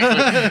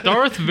 Exactly.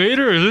 Darth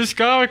Vader is this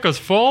guy like his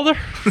father?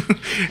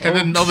 And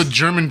then all the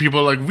German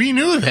people are like, we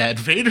knew that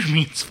Vader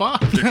means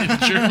father in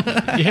German.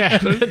 Yeah,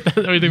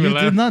 everything we You did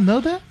laugh. not know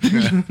that?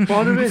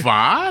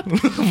 What?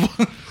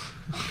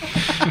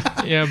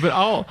 Yeah, but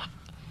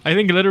I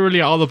think literally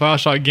all the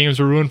BioShock games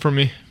were ruined for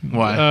me.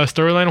 Why?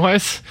 Storyline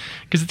wise,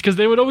 because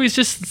they would always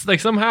just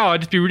like somehow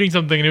I'd just be reading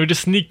something and it would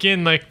just sneak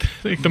in like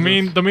the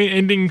main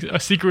ending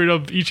secret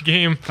of each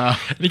game, and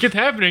it kept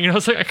happening. And I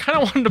was like, I kind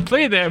of wanted to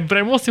play that, but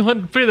I mostly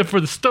wanted to play that for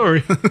the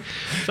story,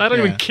 so I don't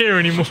even care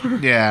anymore.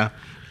 Yeah.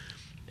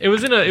 It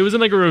was in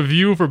like a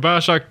review for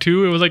BioShock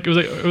 2. It was like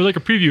a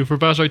preview for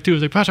BioShock 2. It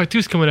was like BioShock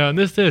 2's coming out and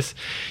this.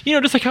 You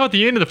know, just like how at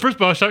the end of the first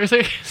BioShock, it's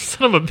like,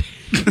 son of a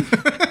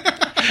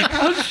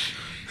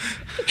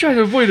I try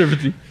to avoid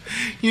everything.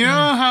 You know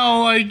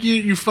how like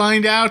you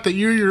find out that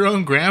you're your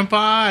own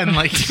grandpa and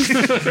like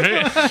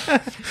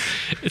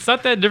It's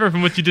not that different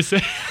from what you just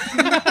said.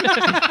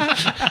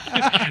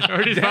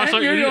 or just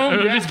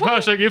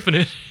BioShock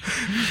Infinite.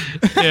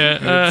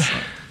 Yeah.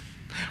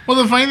 Well,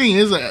 the funny thing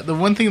is, the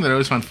one thing that I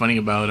always found funny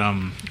about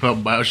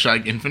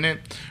BioShock Infinite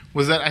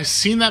was that I've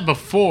seen that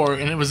before,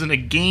 and it was in a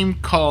game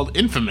called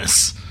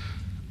Infamous.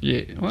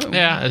 Yeah. Well,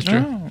 Yeah, that's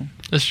true. Oh.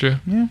 That's true.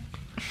 Yeah.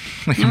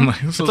 Like, I'm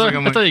like, so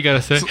That's all you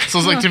gotta say. So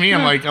it's like to me,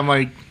 I'm like,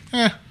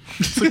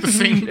 it's like the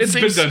same, It's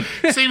been done.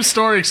 same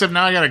story, except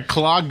now I got a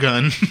claw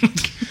gun.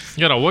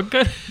 You got a what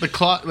gun? The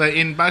claw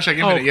in BioShock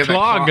Infinite. Oh, you have that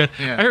clog gun.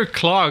 Yeah. I heard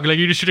clog, like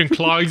you're just shooting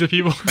clogs at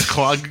people. A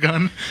clog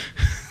gun.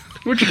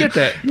 Where'd you get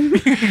that?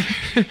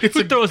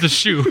 Who throws a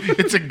shoe?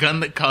 It's a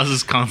gun that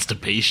causes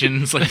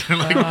constipation. It's like, they're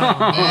like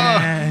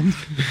Man.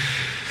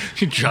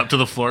 you drop to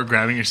the floor,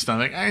 grabbing your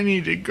stomach. I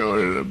need to go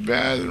to the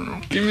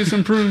bathroom. Give me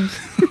some prunes.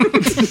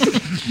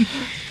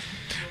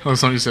 Oh,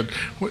 somebody said,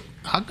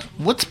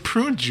 what's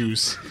prune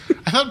juice?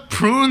 I thought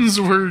prunes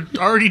were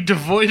already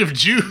devoid of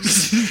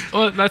juice.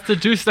 Well, that's the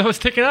juice that was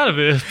taken out of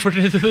it. Put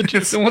it into the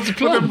juice. So what's a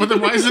plum? But then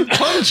why is it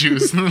plum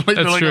juice? And they're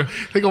That's true.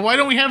 They go, why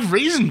don't we have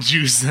raisin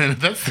juice then,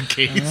 if that's the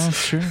case?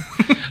 That's true.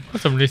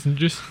 That's some raisin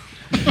juice.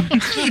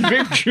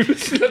 Grape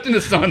juice left in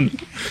the sun.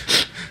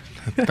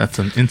 That's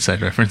an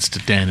inside reference to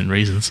Dan and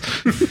raisins.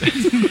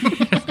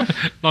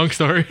 Long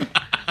story.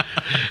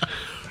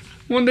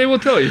 One day we'll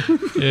tell you.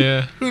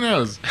 Yeah. Who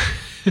knows?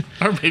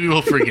 Or maybe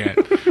we'll forget.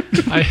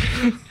 I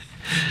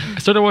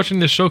started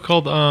watching this show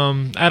called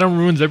Adam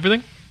Ruins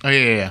Everything. Oh,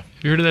 yeah. Have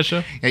you heard of that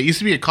show? Yeah, it used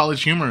to be a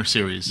college humor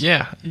series.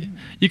 Yeah.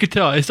 You could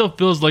tell. It still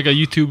feels like a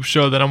YouTube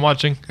show that I'm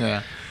watching.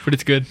 Yeah. But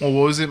it's good. Well,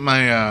 what was it?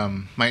 My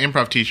my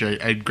improv teacher,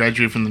 I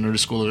graduated from the Nerdist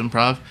School of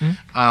Improv.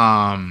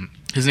 Mm-hmm.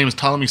 His name was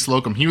Ptolemy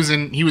Slocum. He was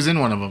in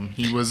one of them.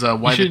 He was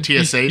why the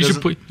TSA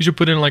doesn't... You should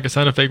put in like a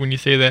sound effect when you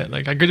say that.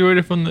 Like, I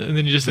graduated from the... And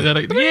then you just say that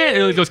like,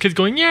 yeah! Like those kids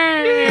going,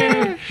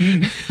 yeah!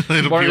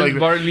 It'll Bart, be like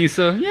Bart and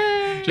Lisa.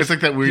 Yeah. just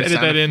like that weird edit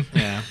sound. that in.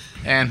 Yeah.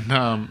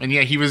 And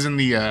yeah, he was in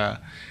the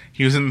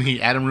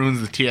Adam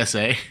Ruins the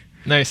TSA.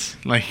 Nice.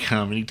 Like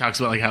and he talks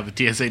about like how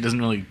the TSA doesn't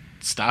really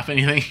stop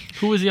anything.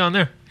 Who was he on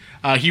there?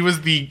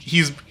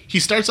 He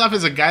starts off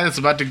as a guy that's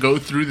about to go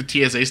through the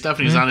TSA stuff,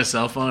 and he's on his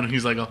cell phone, and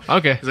he's like,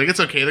 okay. He's like, it's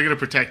okay, they're gonna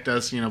protect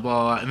us, blah, blah,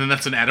 blah. And then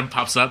that's when Adam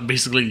pops up and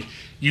basically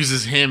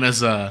uses him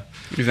as a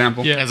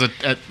example,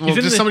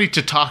 just somebody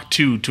to talk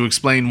to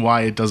explain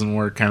why it doesn't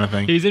work, kind of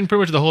thing. He's in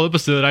pretty much the whole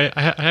episode.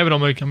 I have it on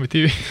my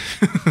TV.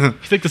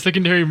 He's like the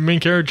secondary main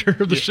character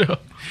of the show.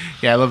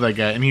 Yeah, I love that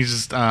guy, and he's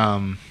just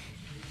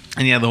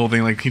And yeah, the whole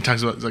thing, like, he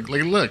talks about, like,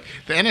 look,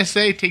 the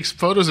NSA takes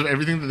photos of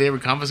everything that they ever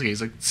confiscate. He's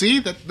like, see,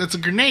 that's a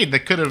grenade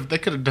that could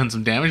have done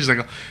some damage. He's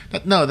like,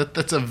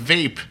 that's a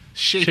vape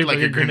shaped like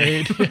a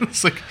grenade.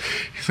 It's like,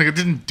 it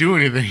didn't do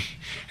anything.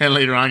 And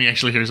later on, you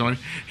actually hear someone,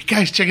 hey,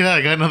 guys, check it out,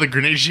 I got another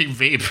grenade-shaped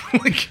vape.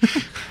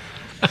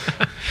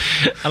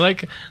 I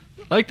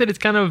like that it's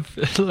kind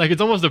of like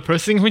it's almost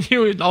depressing when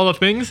you all the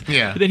things.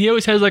 Yeah. But then he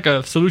always has like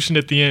a solution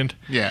at the end.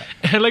 Yeah.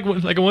 And like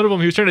one of them,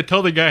 he was trying to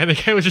tell the guy, and the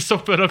guy was just so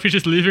fed up, he's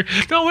just leaving.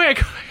 No way, I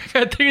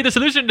gotta tell you the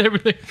solution to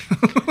everything.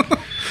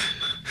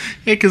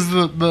 Yeah, because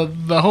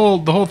the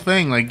whole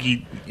thing, like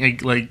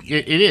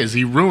it is,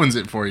 he ruins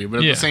it for you. But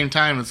at the same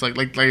time, it's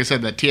like I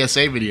said, that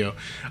TSA video.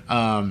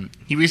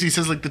 He basically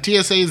says like the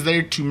TSA is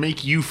there to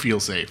make you feel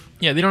safe.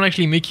 Yeah, they don't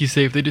actually make you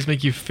safe; they just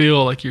make you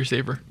feel like you're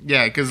safer.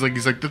 Yeah, because like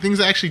he's like the things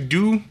that actually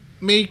do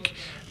make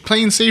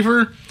planes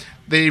safer,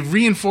 they've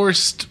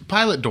reinforced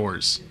pilot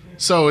doors,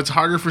 so it's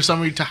harder for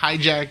somebody to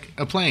hijack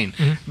a plane.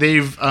 Mm-hmm.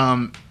 They've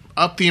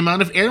upped the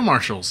amount of air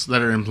marshals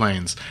that are in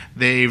planes.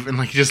 And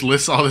like just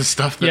lists all this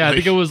stuff. That I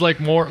think it was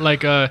like more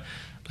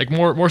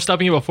more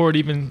stopping it before it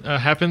even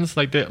happens.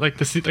 Like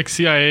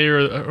CIA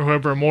or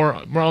whoever more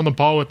on the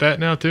ball with that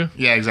now too.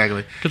 Yeah,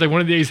 exactly. Because like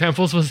one of the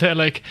examples was that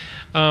like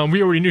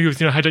we already knew he was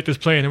going to hijack this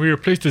plane, and we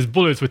replaced his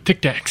bullets with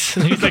Tic Tacs.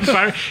 And he's like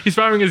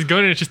firing his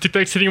gun, and it's just Tic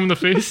Tacs hitting him in the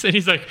face, and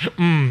he's like,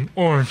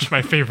 orange,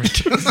 my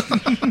favorite.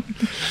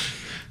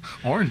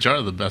 Orange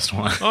are the best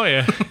one. Oh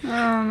yeah.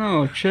 I don't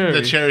know, cherry.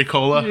 The cherry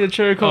cola. Yeah,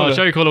 cherry cola. Oh,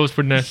 cherry cola was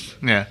pretty nice.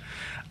 Yeah.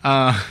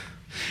 But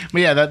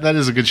yeah, that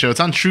is a good show. It's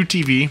on True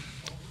TV.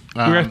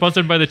 We are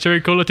sponsored by the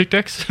cherry cola Tic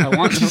Tacs. I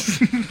want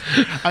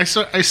to. I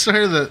saw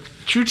that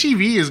True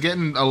TV is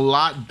getting a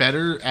lot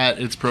better at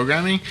its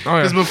programming.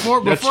 Because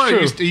before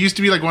it used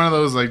to be like one of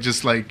those like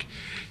just like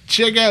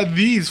check out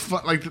these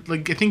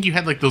like I think you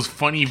had like those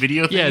funny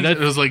video things. Yeah, it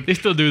was like they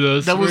still do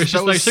those.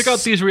 Check out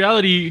these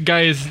reality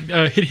guys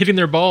hitting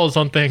their balls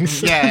on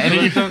things. Yeah,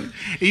 and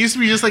it used to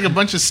be just like a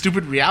bunch of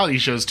stupid reality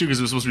shows too, because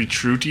it was supposed to be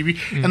True TV.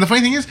 And the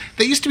funny thing is,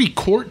 that used to be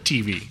Court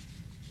TV.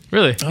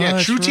 Really? Yeah,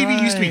 True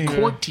TV used to be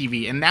Court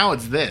TV, and now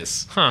it's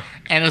this. Huh.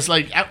 And it's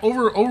like,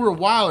 over a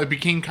while, it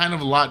became kind of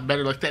a lot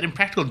better. Like, that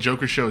Impractical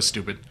Joker show is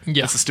stupid.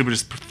 Yeah. It's the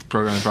stupidest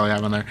program they probably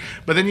have on there.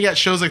 But then you got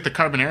shows like The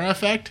Carbonara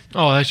Effect.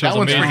 Oh, that show's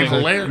amazing. That one's freaking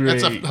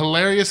hilarious. That's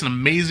hilarious and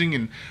amazing.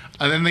 And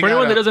then For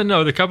anyone that doesn't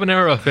know, The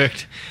Carbonara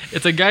Effect,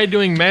 it's a guy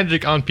doing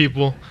magic on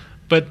people,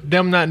 but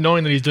them not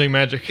knowing that he's doing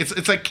magic.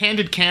 It's like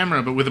Candid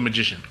Camera, but with a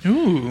magician.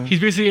 Ooh. He's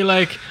basically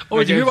like, oh,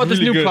 did you hear about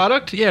this new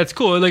product? Yeah, it's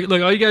cool. Like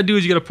all you gotta do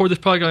is you gotta pour this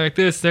product on like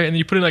this, and then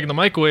you put it like in the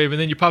microwave,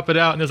 and then you pop it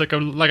out, and there's like a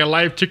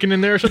live chicken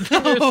in there or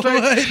something.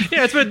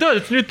 Yeah, it's what it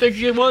does. It's new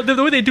thing. Well, the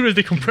way they do it is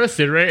they compress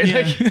it, right?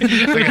 Yeah.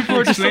 Like people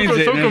are just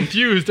so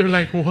confused. They're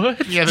like,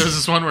 what? Yeah, there's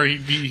this one where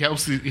he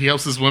helps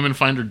this woman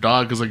find her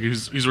dog, because like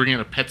he's working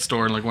at a pet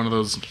store in like one of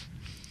those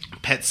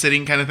pet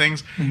sitting kind of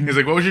things. Mm-hmm. He's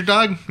like, what was your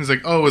dog? He's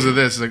like, oh, was it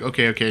this? He's like,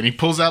 okay. And he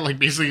pulls out like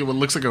basically what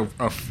looks like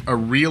a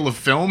reel of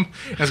film.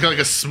 And it's got like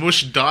a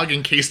smushed dog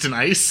encased in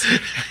ice.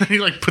 And he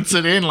like puts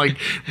it in, like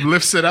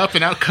lifts it up,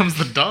 and out comes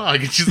the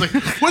dog. And she's like,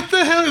 what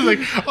the hell? He's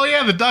like, oh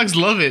yeah, the dogs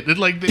love it. It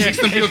makes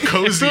them feel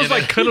cozy. It feels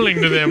like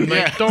cuddling to them.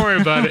 Like, don't worry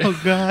about it. Oh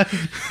god,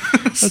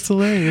 that's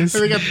hilarious.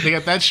 They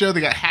got that show. They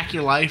got Hack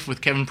Your Life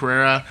with Kevin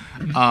Pereira.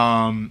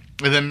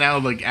 And then now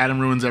like Adam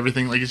Ruins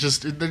Everything. Like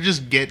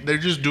they're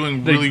just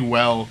doing really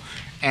well.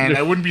 And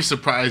I wouldn't be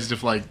surprised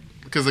if like,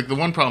 because like the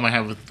one problem I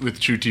have with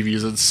True TV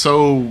is it's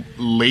so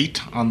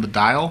late on the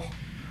dial.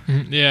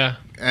 Yeah.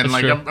 And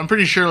like I'm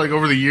pretty sure like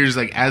over the years,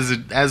 like as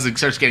it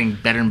starts getting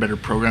better and better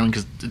programming,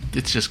 because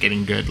it's just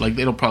getting good. Like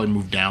it'll probably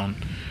move down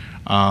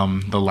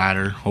the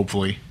ladder,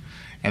 hopefully.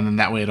 And then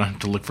that way I don't have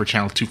to look for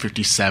channel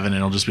 257, and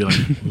it'll just be like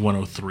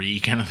 103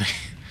 kind of thing.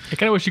 I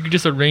kind of wish you could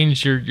just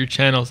arrange your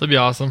channels. That'd be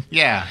awesome.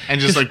 Yeah,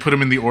 and just like put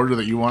them in the order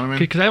that you want them in.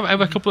 Because I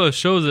have a couple of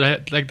shows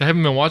that I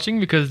haven't been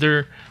watching because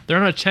they're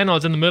on a channel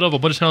that's in the middle of a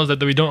bunch of channels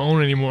that we don't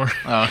own anymore.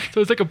 Oh.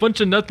 So it's like a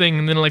bunch of nothing,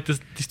 and then like these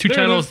two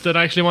channels that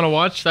I actually want to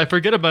watch. I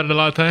forget about it a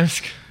lot of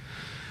times.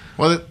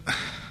 Well,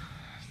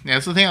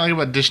 that's the thing I like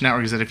about Dish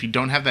Network, is that if you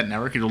don't have that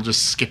network, it'll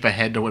just skip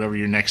ahead to whatever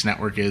your next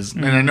network is.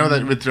 Mm-hmm. And I know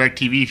that with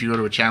DirecTV, if you go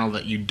to a channel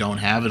that you don't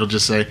have, it'll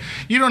just say,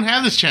 you don't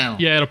have this channel.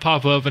 Yeah, it'll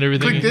pop up and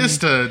everything. Click this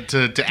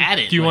to add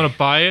it. Do you want to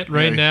buy it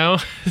right now?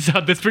 Is that how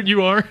desperate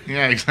you are?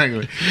 Yeah,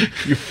 exactly.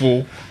 You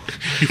fool.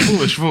 You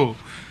foolish fool.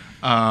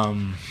 But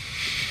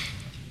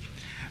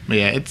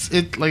yeah, it's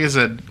like I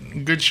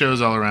said, good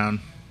shows all around.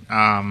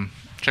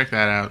 Check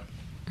that out.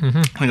 Mm-hmm.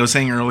 Like I was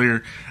saying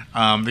earlier,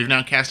 they've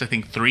now cast, I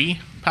think,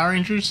 3 Power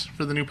Rangers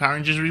for the new Power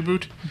Rangers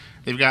reboot.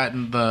 They've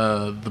gotten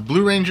the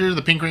Blue Ranger,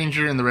 the Pink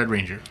Ranger, and the Red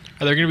Ranger.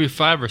 Are there going to be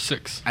 5 or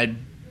 6?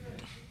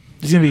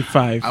 There's gonna be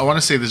 5. I want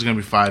to say there's going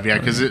to be 5, yeah,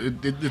 because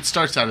it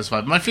starts out as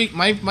 5. My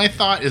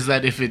thought is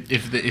that if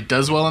it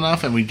does well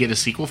enough and we get a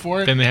sequel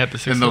for it, then they have the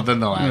 6th. Then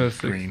they'll add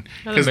Green,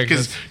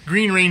 because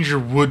Green Ranger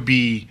would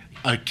be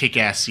a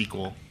kick-ass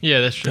sequel.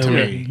 Yeah, that's true. To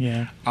me.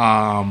 Yeah.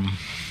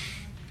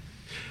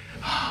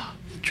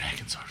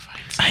 Dragon sword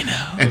fights. I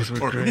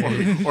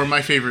know. Or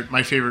my favorite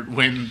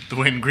when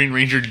Green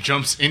Ranger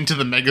jumps into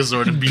the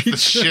Megazord and beats the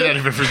shit out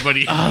of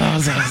everybody. Oh, that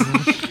was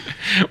awesome.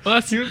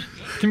 Well,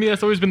 to me,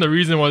 that's always been the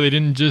reason why they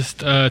didn't just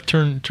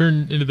turn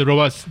into the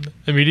robots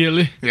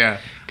immediately. Yeah,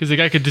 because the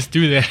guy could just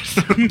do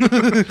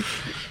that.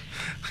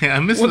 Yeah, I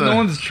miss no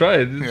one's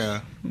tried.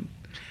 Yeah.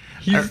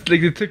 They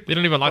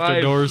don't even lock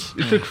their doors.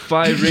 It took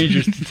 5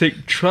 Rangers to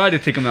try to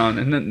take him out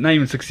and not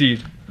even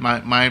succeed.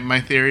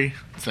 My theory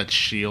is that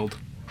Shield,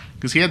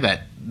 because he had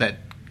that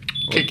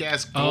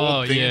kick-ass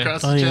gold thing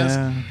across his chest,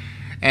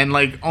 and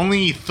like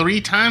only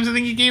 3 times I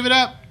think he gave it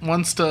up.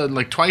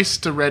 Twice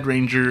to Red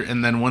Ranger,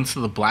 and then once to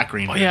the Black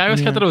Ranger. Oh yeah, I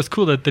always thought it was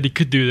cool that he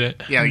could do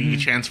that. Yeah, you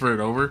could transfer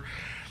it over.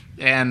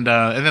 And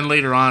then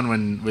later on,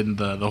 when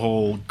the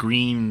whole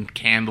green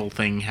candle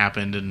thing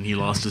happened, and he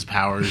lost his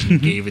powers,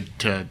 and he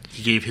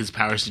gave his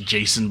powers to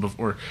Jason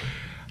before.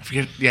 I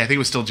forget. Yeah, I think it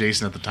was still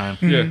Jason at the time.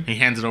 Yeah, he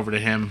hands it over to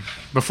him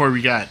before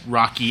we got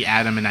Rocky,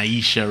 Adam, and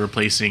Aisha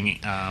replacing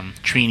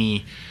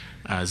Trini,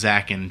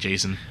 Zach, and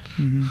Jason.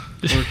 Mm-hmm.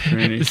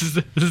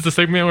 This is the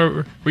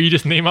segment where you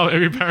just name out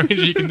every Power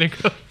Ranger you can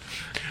think of.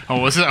 Oh,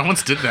 was it? I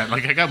once did that.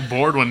 Like, I got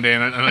bored one day,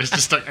 and I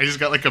just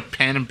got like a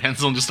pen and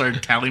pencil and just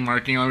started tally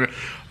marking.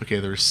 Okay,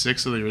 there were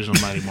 6 of the original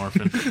Mighty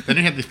Morphin. Then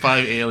we had the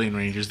 5 Alien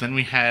Rangers. Then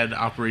we had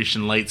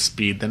Operation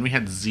Lightspeed. Then we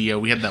had Zeo.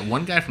 We had that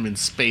one guy from In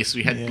Space.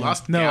 We had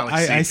Lost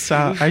Galaxy.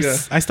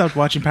 I stopped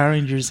watching Power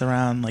Rangers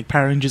around like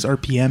Power Rangers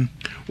RPM.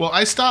 Well,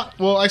 I stopped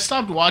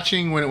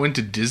watching when it went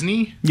to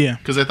Disney. Yeah,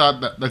 because I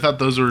thought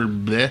those were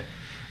bleh.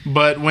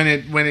 But when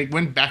it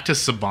went back to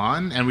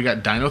Saban and we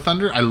got Dino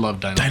Thunder, I love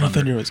Dino Thunder. Dino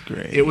Thunder was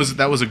great.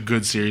 That was a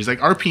good series. Like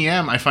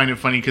RPM, I find it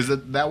funny because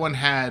that one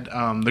had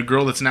the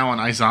girl that's now on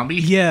iZombie.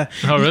 Yeah.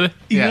 Oh really?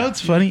 You know what's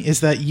funny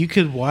is that you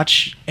could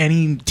watch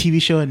any TV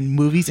show and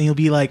movies and you'll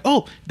be like,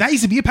 oh, that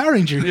used to be a Power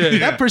Ranger. Yeah,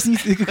 that person.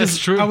 That's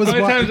true. How many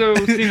times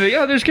I've seen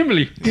like, there's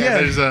Kimberly.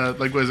 Yeah, there's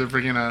was it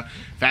freaking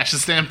Fashion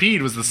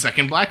Stampede was the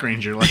second Black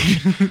Ranger. Like.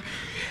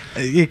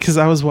 Yeah, because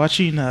I was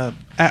watching. I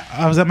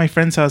was at my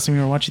friend's house and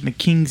we were watching the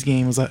Kings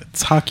game.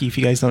 It's hockey, if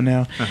you guys don't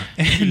know.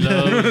 And,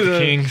 love the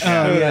Kings.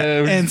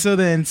 And so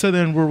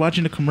then we're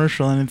watching a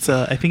commercial, and it's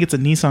I think it's a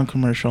Nissan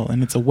commercial,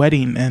 and it's a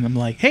wedding, and I'm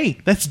like, hey,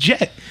 that's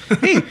Jet.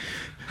 Hey,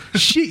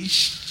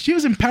 she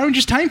was in Power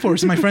Rangers Time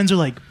Force, and my friends are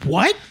like,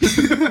 what?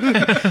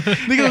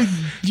 They go,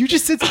 you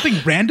just said something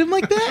random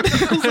like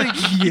that? I was like,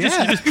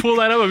 yeah. You just pull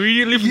that up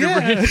immediately from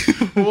your brain.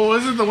 Well,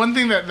 wasn't the one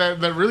thing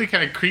that really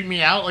kind of creeped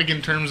me out, like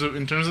in terms of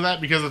that,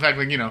 because of the fact,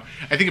 like,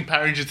 I think in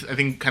Power Rangers,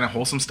 kind of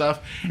wholesome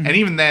stuff, and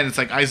even then, it's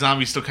like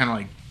iZombie's still kind of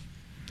like.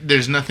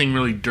 There's nothing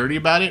really dirty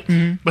about it,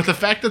 but the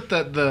fact that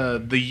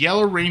the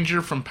Yellow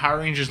Ranger from Power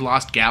Rangers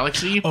Lost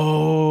Galaxy,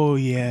 oh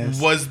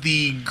yes, was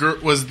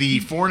the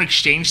foreign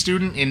exchange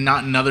student in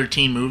Not Another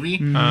Teen Movie,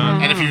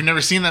 and if you've never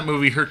seen that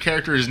movie, her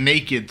character is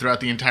naked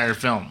throughout the entire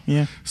film.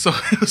 Yeah, so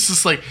it was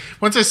just like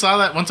once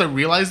I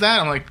realized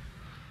that, I'm like,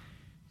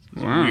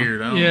 wow.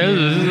 Weird.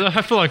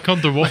 I feel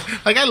uncomfortable.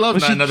 Like I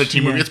love Not Another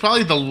Teen Movie. It's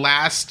probably the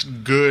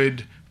last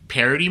good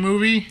parody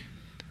movie.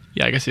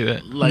 Yeah, I can see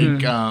that.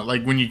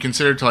 Like when you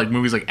consider to like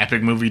movies like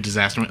Epic Movie,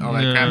 Disaster, all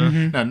that crap.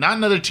 No, Not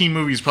Another Teen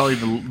Movie is probably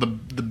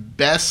the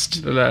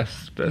best,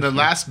 the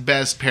last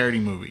best parody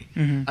movie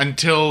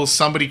until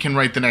somebody can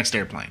write the next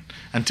Airplane.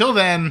 Until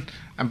then,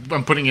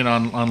 I'm putting it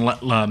on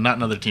Not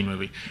Another Teen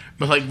Movie.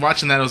 But like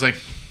watching that, I was like,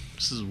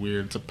 this is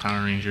weird. It's a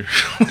Power Ranger.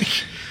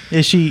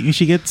 Yeah,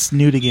 she gets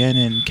nude again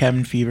in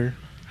Cabin Fever.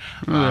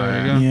 Oh, there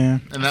you go. Yeah,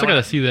 and I still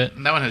gotta see that.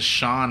 And that one has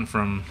Sean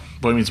from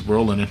Boy Meets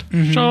World in it.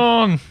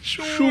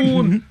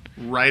 Sean.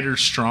 Ryder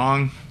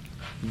Strong,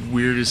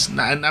 weirdest.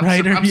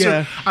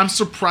 I'm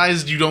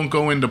surprised you don't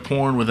go into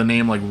porn with a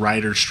name like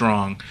Ryder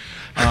Strong.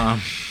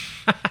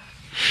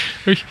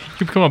 You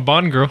could become a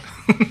Bond girl.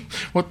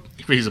 What?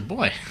 He's a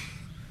boy.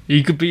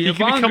 He could be. He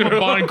can become a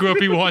Bond girl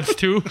if he wants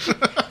to.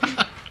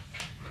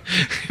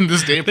 In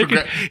this day of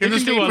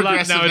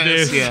progressiveness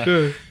nowadays.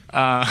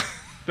 Yeah.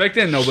 Back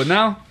then, no, but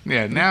now.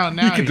 Yeah, now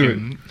you can do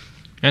it.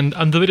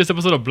 And the latest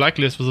episode of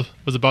Blacklist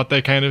was about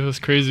that kind of. It was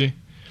crazy.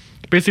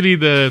 Basically,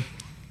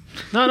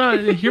 No,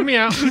 hear me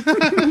out.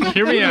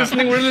 Hear me out.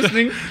 We're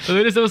listening. The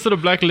latest episode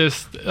of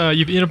Blacklist,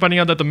 you end up finding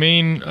out that the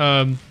main,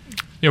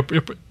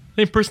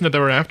 main person that they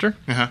were after,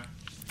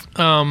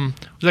 was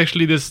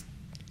actually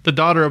the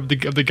daughter of the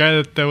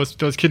guy that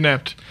was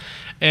kidnapped,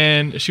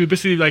 and she was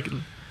basically like,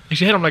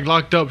 she had him like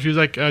locked up. She was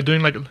like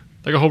doing like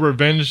a whole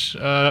revenge,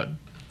 a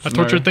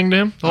torture thing to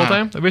him the whole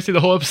time. Basically, the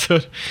whole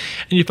episode,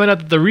 and you find out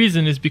that the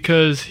reason is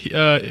because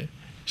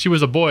she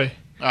was a boy,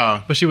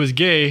 but she was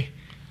gay,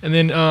 and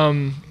then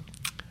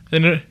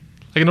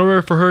in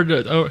order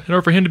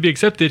for him to be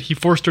accepted, he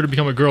forced her to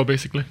become a girl,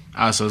 basically.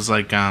 So it's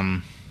like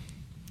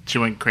she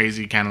went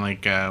crazy, kind of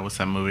like what's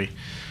that movie?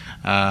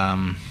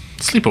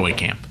 Sleepaway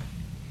Camp.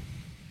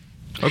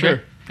 Okay.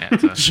 Sure. Yeah,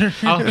 it's a,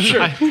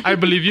 Sure. I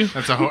believe you.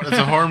 that's a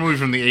horror movie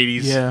from the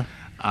 80s. Yeah.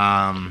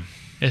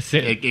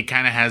 It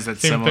kind of has that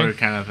Same similar thing?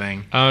 kind of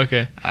thing. Oh,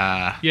 okay.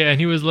 Yeah, and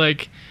he was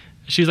like,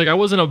 she's like, I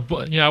wasn't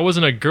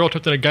a girl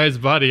trapped in a guy's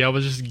body. I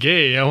was just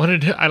gay.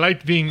 I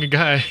liked being a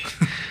guy.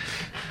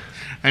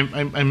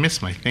 I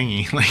miss my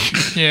thingy.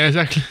 Like, Yeah,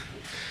 exactly.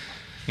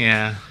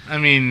 yeah. I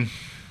mean,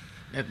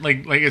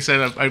 like I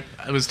said,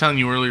 I was telling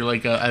you earlier.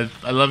 Like, I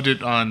loved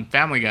it on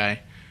Family Guy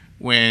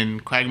when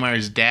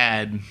Quagmire's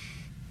dad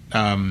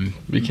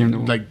Became the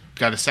one. like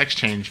got a sex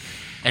change,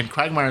 and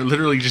Quagmire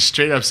literally just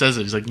straight up says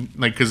it. He's like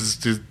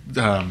because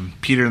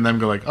Peter and them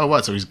go like, oh,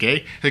 what? So he's gay?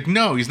 He's like,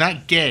 no, he's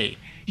not gay.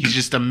 He's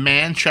just a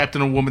man trapped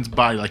in a woman's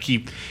body. Like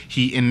he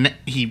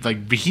like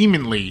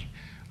vehemently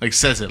like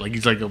says it. Like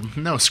he's like,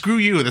 no, screw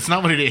you. That's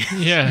not what it is.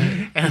 Yeah.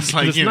 And it's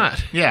like It's you know,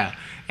 not. yeah.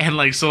 And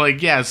like so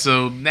like yeah.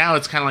 So now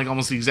it's kind of like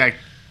almost the exact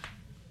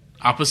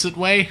opposite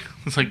way.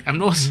 It's like I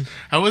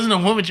wasn't a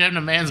woman trapped in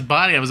a man's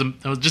body. I was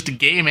just a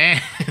gay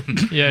man.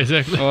 Yeah,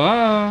 exactly.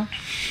 Oh.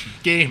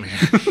 Gay man.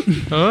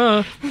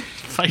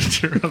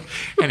 Fighter up.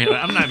 Anyway,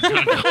 I'm not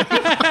gonna go.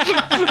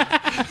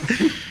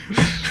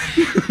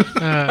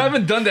 I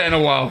haven't done that in a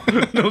while.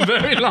 In a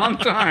very long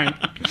time.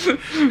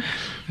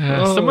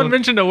 Someone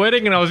mentioned a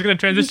wedding, and I was going to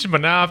transition,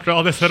 but now after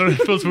all this, I don't know,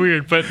 it feels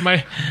weird. But my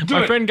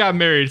friend got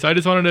married, so I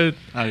just wanted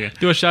to Okay.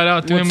 do a shout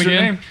out to What's him your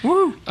again.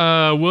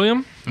 name?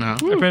 William. No.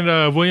 My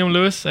friend William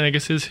Lewis, and I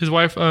guess his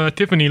wife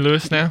Tiffany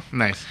Lewis now,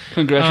 Nice.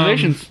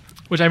 Congratulations.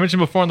 which I mentioned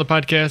before on the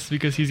podcast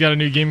because he's got a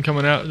new game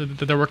coming out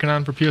that they're working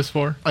on for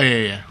PS4. Oh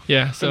yeah.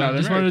 Yeah, so now I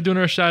they're just wanted to do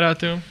another shout out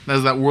to him. That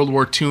was that World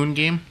War II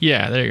game.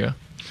 Yeah, there you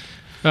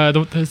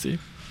go. He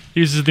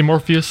uses the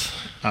Morpheus.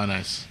 Oh,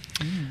 nice.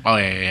 Oh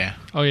yeah.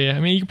 Oh yeah, I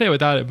mean you can play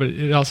without it, but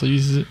it also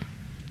uses it.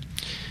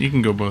 You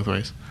can go both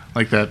ways.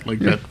 Like that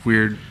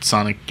weird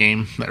Sonic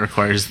game that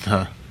requires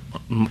the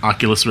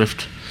Oculus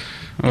Rift.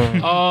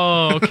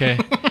 Oh, okay.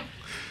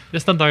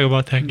 Let's not talk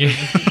about that game.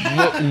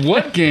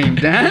 What game,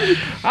 Dan?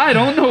 I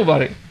don't know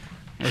about it.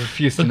 I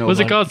refuse to know. What's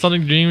it about called?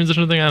 Sonic Dreams or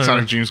something? I don't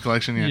Sonic know. Dreams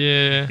Collection. Yeah.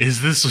 Yeah.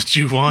 Is this what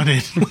you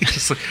wanted?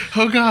 Just like,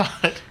 oh god.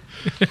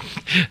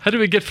 How do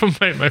we get from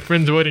my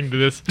friend's wedding to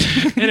this?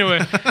 Anyway.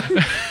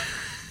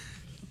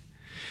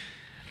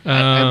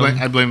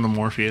 I blame the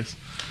Morpheus.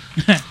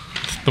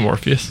 The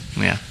Morpheus.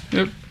 Yeah.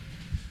 Yep.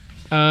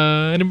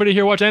 Anybody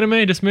here watch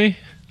anime? Just me?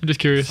 I'm just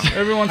curious.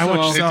 Every once in a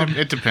watched while. some.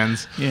 It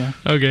depends. Yeah.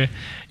 Okay.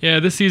 Yeah,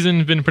 this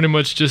season's been pretty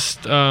much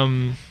just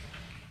One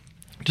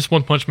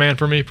Punch Man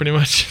for me, pretty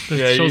much.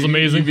 That show's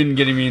amazing. You've been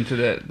getting me into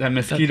that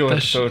mosquito That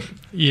episode.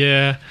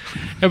 Yeah.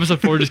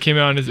 Episode 4 just came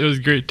out and it was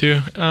great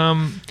too.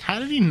 How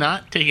did he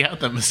not take out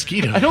that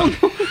mosquito? I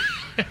don't know.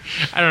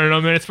 I don't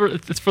know, man. It's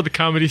for the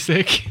comedy's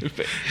sake.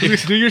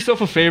 Do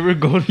yourself a favor.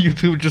 Go to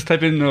YouTube. Just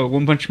type in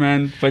One Punch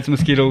Man fights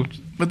mosquito.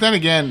 But then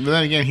again,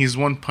 he's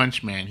One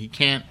Punch Man. He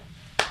can't.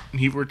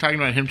 We're talking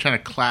about him trying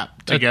to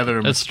clap together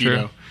a that's mosquito.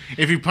 true.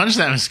 If he punched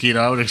that mosquito,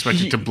 I would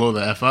expect it to blow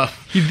the F up.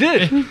 He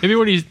did. Maybe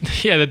when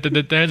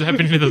that ends up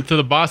happening to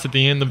the boss at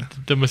the end,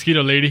 the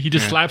mosquito lady, he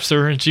just slaps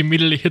her and she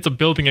immediately hits a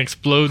building and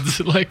explodes.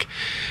 Like,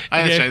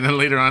 That's right. And then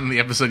later on in the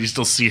episode, you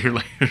still see her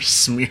like her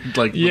smeared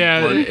like with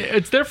yeah, blood.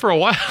 it's there for a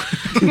while.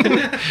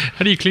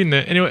 How do you clean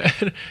that? Anyway,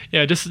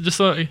 yeah, just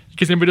so in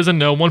case anybody doesn't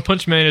know, One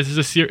Punch Man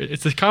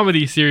it's a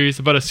comedy series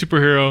about a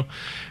superhero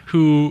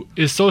who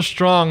is so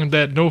strong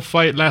that no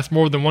fight lasts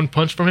more than one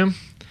punch from him.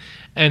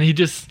 And he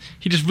just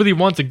really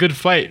wants a good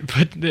fight,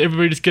 but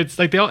everybody just gets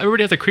like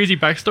everybody has a crazy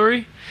backstory,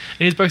 and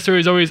his backstory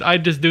is always I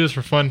just do this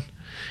for fun,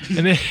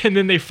 and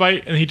then they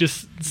fight, and he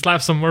just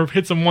slaps them or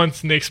hits them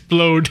once, and they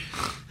explode.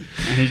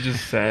 And he's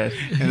just sad.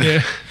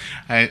 Yeah,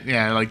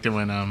 I liked it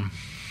when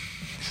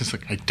it's just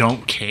like I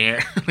don't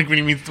care. Like when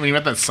you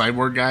met that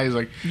cyborg guy, he's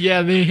like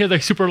yeah. Then he had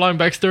like super long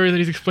backstory that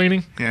he's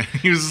explaining. yeah,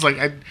 he was just like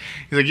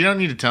he's like you don't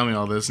need to tell me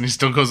all this, and he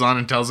still goes on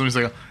and tells him he's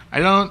like I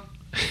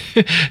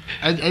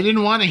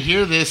didn't want to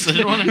hear this. I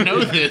didn't want to know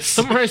this.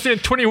 Summarize it in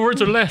 20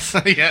 words or less.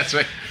 Yeah, that's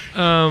right.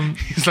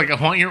 He's like,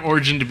 I want your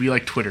origin to be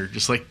like Twitter.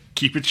 Just like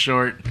keep it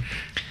short.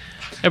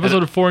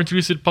 Episode 4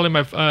 introduced probably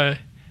my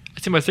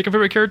second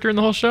favorite character in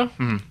the whole show.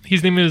 Mm-hmm.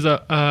 His name is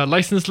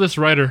licenseless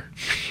rider.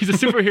 He's a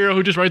superhero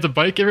who just rides a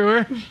bike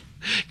everywhere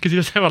because he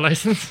doesn't have a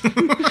license.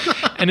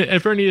 And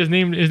apparently his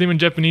name in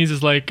Japanese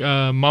is like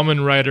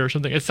Mamen Rider or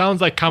something. It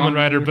sounds like Kamen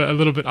Rider, but a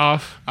little bit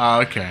off.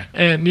 Oh, okay.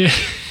 And yeah.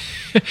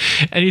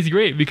 And he's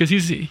great because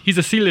he's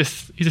a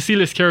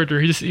C-list character.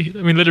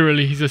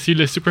 Literally, he's a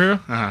C-list superhero.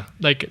 Uh-huh.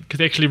 Like, because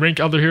they actually rank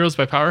other heroes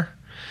by power.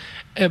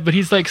 But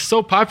he's like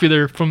so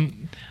popular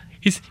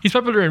he's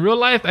popular in real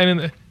life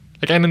and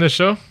in the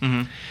show.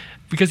 Mm-hmm.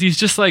 Because he's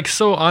just like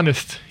so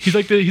honest. He's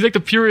like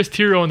the purest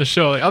hero in the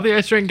show. Like all the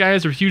S-rank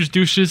guys are huge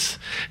douches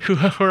who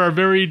are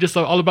very just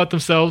all about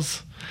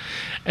themselves.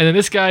 And then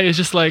this guy is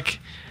just like,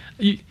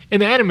 in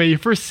the anime, you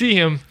first see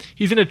him.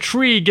 He's in a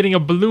tree getting a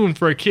balloon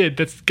for a kid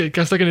that's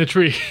got stuck in a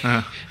tree.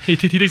 He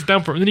takes it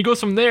down for him. And then he goes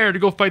from there to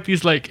go fight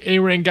these like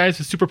A-rank guys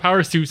with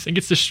superpower suits and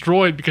gets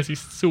destroyed because he's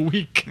so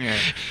weak. Yeah.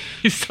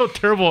 He's so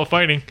terrible at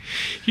fighting.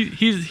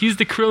 He's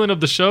the Krillin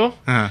of the show,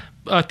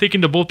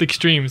 taken to both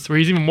extremes, where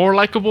he's even more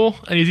likable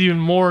and he's even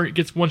more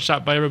gets one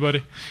shot by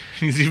everybody.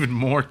 He's even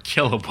more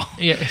killable.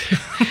 Yeah.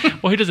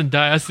 Well, he doesn't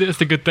die. That's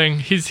the good thing.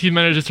 He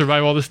managed to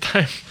survive all this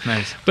time.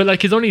 Nice. But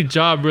like his only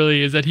job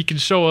really is that he can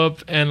show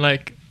up and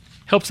like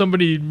help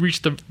somebody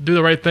do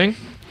the right thing,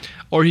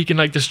 or he can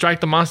like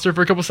distract the monster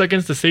for a couple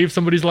seconds to save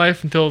somebody's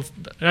life until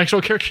an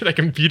actual character that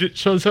can beat it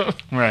shows up.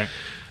 Right.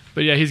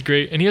 But yeah, he's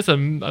great, and he has a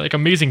like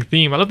amazing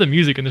theme. I love the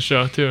music in the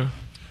show too,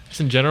 just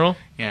in general.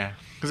 Yeah,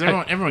 because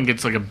everyone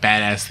gets like a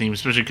badass theme,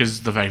 especially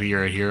because the fact that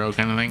you're a hero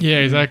kind of thing. Yeah,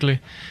 exactly.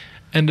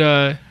 And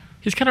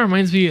he's kind of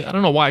reminds me. I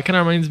don't know why. It kind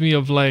of reminds me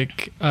of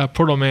like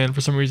Portal Man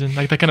for some reason.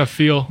 Like that kind of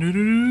feel.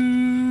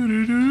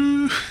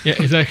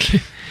 Yeah,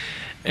 exactly.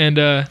 And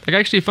like I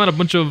actually found a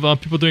bunch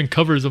of people doing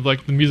covers of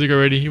like the music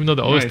already, even though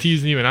the OST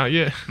isn't even out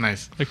yet.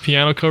 Nice. Like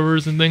piano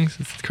covers and things.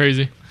 It's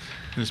crazy.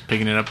 Just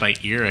picking it up by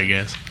ear, I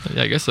guess.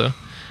 Yeah, I guess so.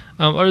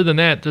 Other than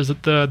that, there's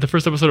the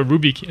first episode of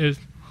Ruby.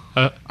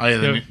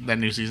 That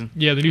new season.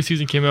 Yeah, the new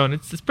season came out, and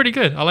it's pretty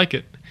good. I like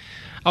it.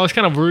 I was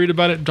kind of worried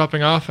about it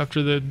dropping off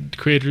after the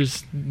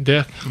creator's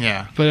death.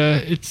 Yeah, but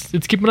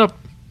it's keeping up.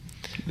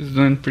 It's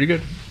doing pretty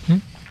good.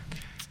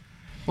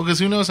 Well, because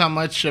who knows how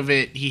much of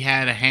it he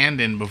had a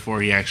hand in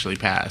before he actually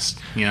passed,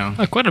 you know?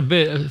 Quite a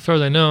bit, as far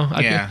as I know.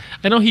 I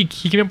know he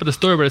came up with the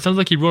story, but it sounds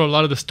like he wrote a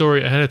lot of the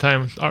story ahead of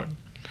time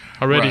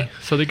already, right.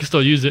 So they can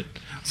still use it.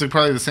 It's like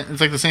probably the same.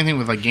 It's like the same thing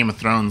with like Game of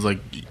Thrones. Like,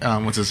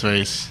 what's his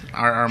face?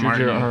 R.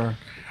 Martin.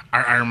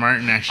 R.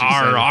 Martin actually.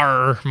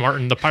 R.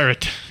 Martin the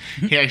pirate.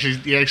 He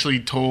actually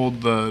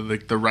told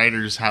the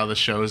writers how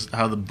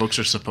the books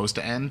are supposed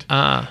to end.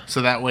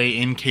 So that way,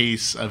 in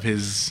case of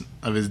his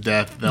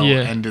death, they'll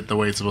end it the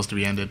way it's supposed to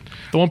be ended.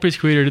 The One Piece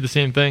creator did the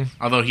same thing.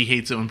 Although he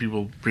hates it when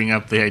people bring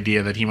up the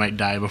idea that he might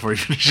die before he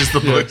finishes the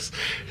books.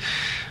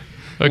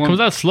 It comes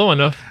out slow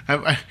enough.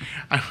 I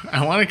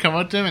want to come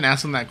up to him and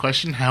ask him that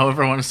question.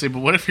 However, I want to say, but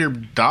what if your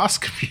DOS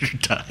computer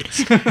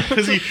dies?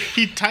 Because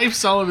he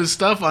types all of his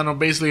stuff on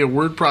basically a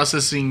word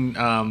processing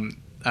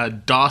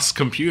DOS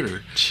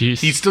computer. Jeez.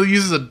 He still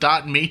uses a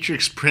dot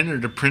matrix printer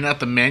to print out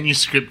the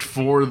manuscript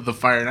for the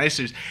Fire and Ice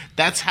series.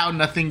 That's how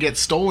nothing gets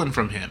stolen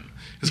from him.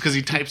 It's because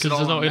he types it all.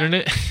 There's no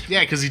internet.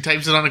 Yeah, because he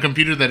types it on a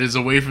computer that is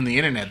away from the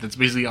internet. That's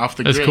basically off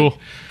the grid. That's cool.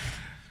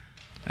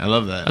 I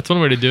love that. That's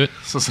one way to do it.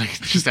 So it's like,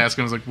 just ask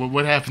him, well,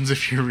 what happens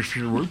if your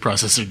word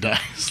processor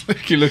dies? Like,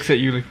 he looks at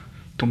you like,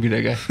 don't be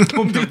that guy.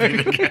 Don't be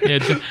that guy. Yeah,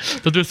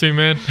 don't do this to me,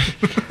 man.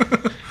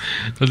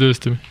 Don't do this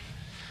to me.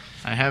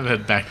 I have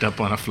it backed up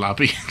on a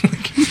floppy.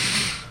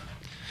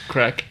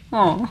 Crack.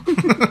 Oh.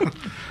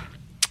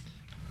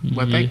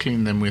 What I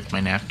clean them with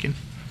my napkin.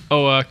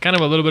 Oh, kind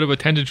of a little bit of a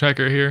tangent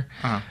tracker here.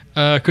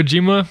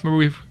 Kojima, remember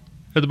we've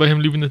heard about him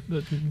leaving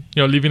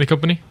the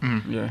company?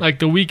 Yeah. Like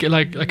the week,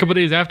 like a couple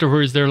days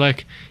afterwards, they're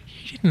like,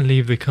 he didn't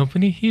leave the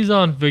company. He's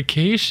on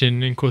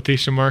vacation in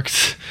quotation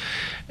marks.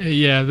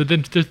 Yeah, but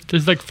then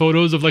there's like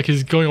photos of like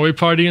his going away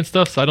party and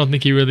stuff. So I don't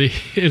think he really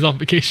is on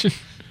vacation.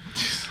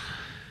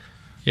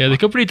 Yeah, the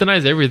company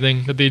denies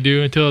everything that they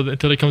do until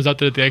it comes out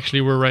that they actually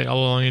were right all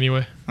along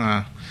anyway.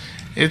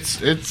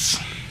 It's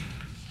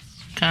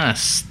kind of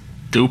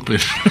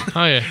stupid.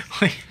 Oh yeah.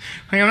 like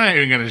I'm not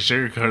even gonna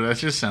sugarcoat it. That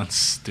just sounds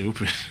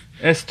stupid.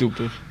 It's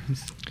stupid.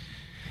 It's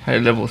high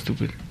level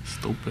stupid.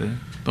 Stupid.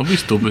 Don't be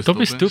stupid. Don't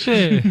be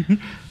stupid.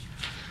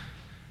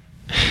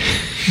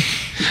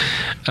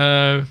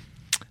 So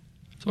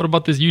what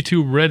about this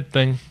YouTube Red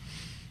thing?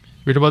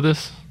 Read about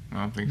this? I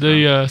don't think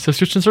the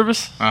subscription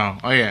service. Oh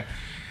yeah.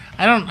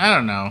 I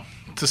don't know.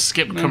 To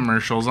skip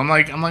commercials. I'm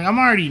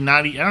already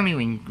not. I don't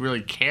even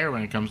really care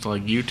when it comes to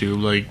like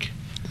YouTube. Like,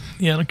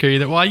 yeah, I don't care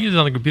either. Well, I use it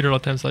on the computer all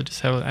the time, so I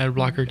just have an ad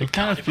blocker. It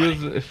kind of feels.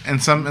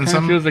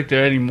 Feels like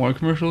they're adding more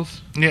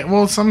commercials. Yeah.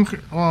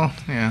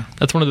 Yeah.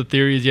 That's one of the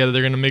theories. Yeah, that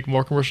they're gonna make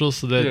more commercials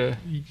so that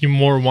you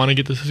more want to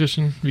get the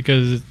subscription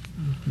because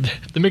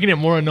they're making it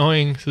more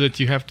annoying so that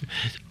you have to.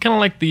 Kind of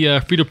like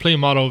the free-to-play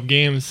model of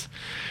games.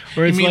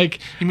 Where it's you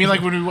mean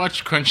like when we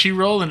watched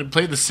Crunchyroll and it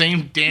played the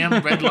same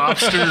damn Red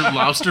Lobster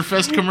Lobster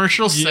Fest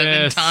commercial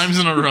 7 times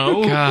in a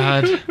row?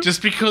 God.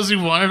 Just because we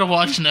wanted to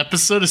watch an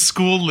episode of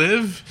School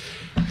Live?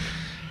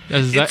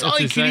 It's all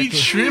you can eat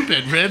shrimp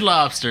at Red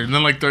Lobster. And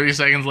then like 30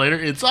 seconds later,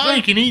 it's all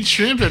you can eat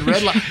shrimp at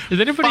Red Lobster. Is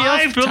anybody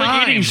else feel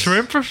like eating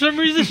shrimp for some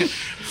reason?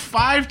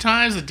 5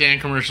 times the damn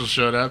commercial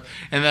showed up,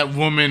 and that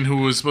woman who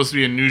was supposed to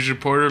be a news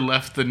reporter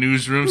left the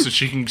newsroom so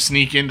she can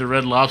sneak into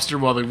Red Lobster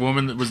while the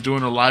woman that was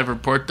doing a live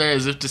report there,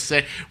 as if to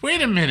say,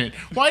 wait a minute,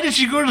 why did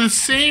you go to the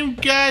same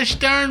gosh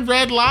darn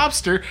Red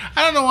Lobster?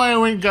 I don't know why I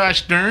went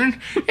gosh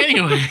darn.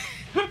 Anyway.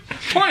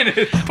 Point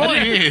is.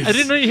 I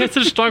didn't know you had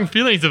such strong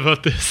feelings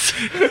about this.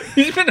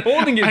 He's been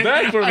holding it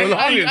back for the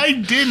longest. I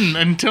didn't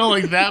until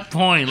like that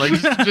point. Like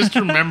just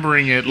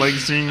remembering it, like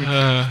seeing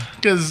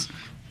because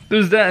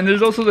There's that, and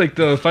there's also like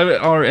the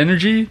 5-hour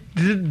energy.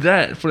 They did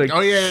that for like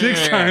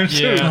 6 times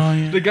too. Oh,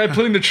 yeah. The guy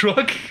pulling the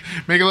truck.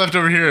 Make a left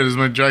over here. This is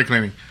my dry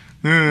cleaning.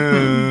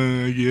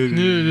 I get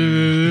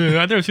it.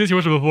 I've never seen this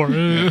commercial before.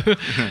 Remember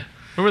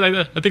like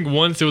that? I think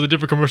once it was a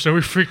different commercial and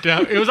we freaked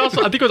out. It was also,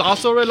 I think it was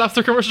also a Red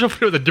Lobster commercial,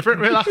 but it was a different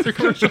Red Lobster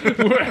commercial.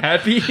 We were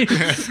happy,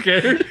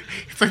 scared.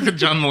 It's like the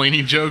John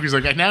Mulaney joke. He's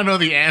like, I now know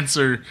the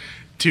answer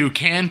to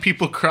can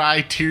people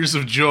cry tears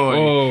of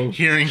joy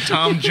hearing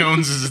Tom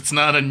Jones's It's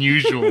Not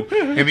Unusual?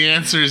 And the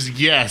answer is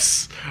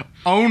yes.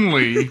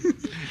 Only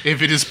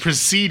if it is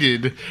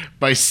preceded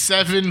by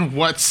 7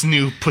 What's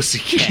New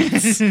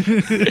Pussycats. Like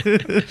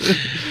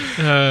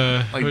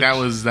that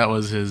was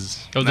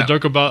his. That was a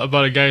joke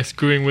about a guy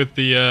screwing with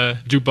the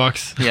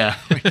jukebox. Yeah,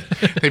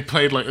 they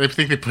played like I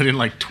think they put in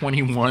like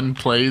 21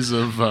 plays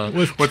of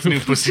What's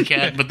New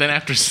Pussycat, but then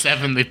after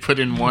 7 they put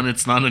in one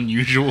It's Not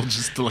Unusual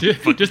just to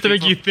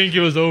make you think it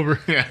was over.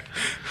 Yeah.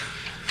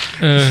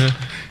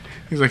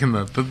 He's like in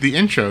the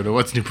intro to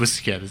What's New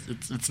Pussycat.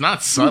 It's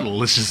not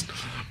subtle. It's just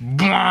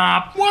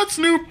blah, What's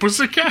New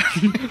Pussycat.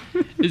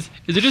 Is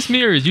it just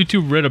me or is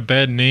YouTube Red a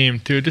bad name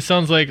too? It just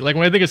sounds like when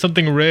I think of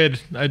something red,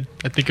 I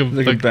think of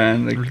like a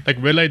band, like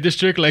Red Light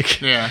District,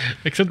 like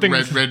like something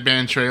red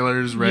band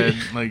trailers, red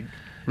like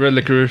red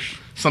licorice,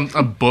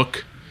 a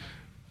book.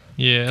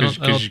 Yeah,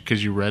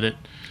 because you read it.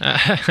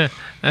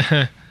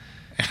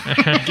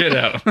 Get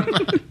out.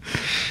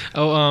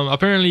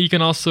 Apparently you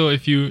can also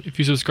if you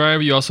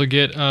subscribe, you also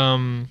get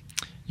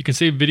you can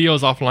save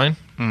videos offline,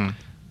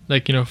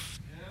 like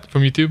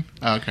from YouTube.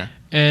 Oh, okay.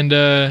 And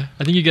I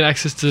think you get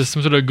access to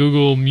some sort of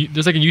Google.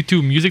 There's like a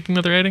YouTube Music thing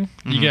that they're adding.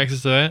 You get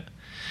access to that,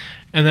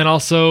 and then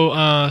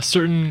also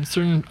certain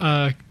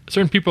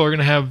people are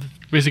gonna have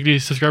basically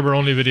subscriber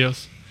only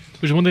videos,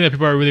 which is one thing that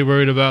people are really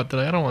worried about.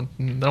 That I don't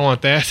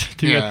want that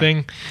to be a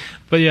thing.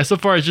 But yeah, so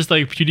far it's just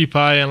like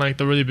PewDiePie and like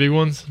the really big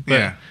ones.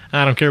 But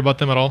I don't care about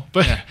them at all.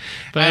 But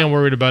but I am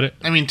worried about it.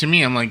 I mean, to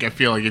me, I'm like I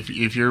feel like if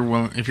you're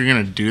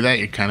gonna do that,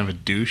 you're kind of a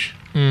douche.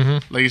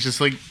 Mm-hmm. Like it's just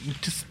like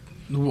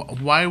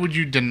why would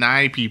you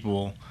deny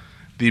people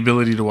the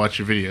ability to watch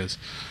your videos?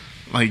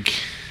 Like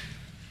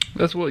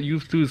that's what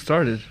YouTube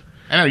started.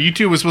 I know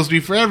YouTube was supposed to be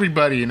for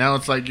everybody, and now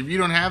it's like if you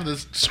don't have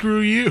this, screw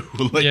you.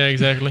 Like, yeah,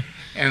 exactly.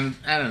 And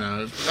I don't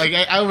know. Like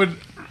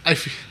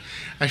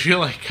I feel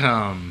like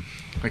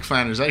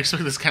Flanders, I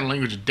expect this kind of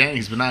language at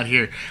Denny's, but not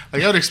here.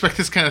 Like I would expect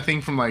this kind of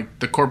thing from like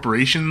the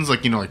corporations,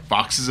 like like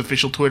Fox's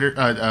official Twitter,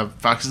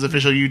 Fox's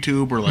official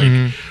YouTube, or like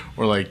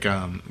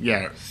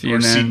CNN. Or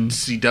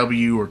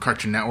CW or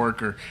Cartoon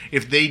Network, or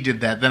if they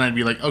did that, then I'd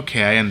be like,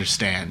 okay, I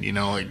understand.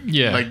 Like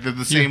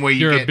the same way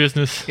you're get a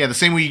business. Yeah, the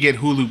same way you get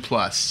Hulu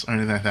Plus or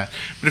anything like that.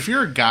 But if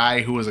you're a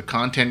guy who was a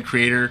content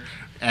creator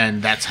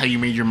and that's how you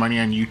made your money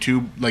on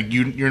YouTube, like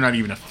you're not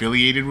even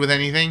affiliated with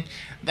anything,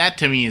 that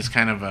to me is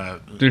kind of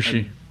a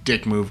douchey.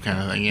 Dick move kind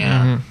of thing,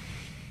 yeah.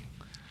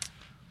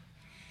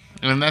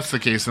 And if that's the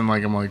case, then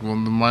I'm like, well,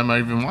 then why am I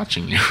even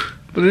watching you?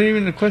 But then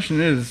even the question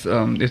is,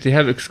 if they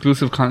have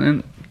exclusive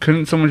content,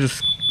 couldn't someone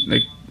just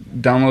like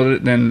download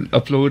it, then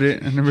upload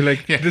it, and then be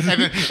like, and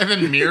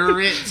then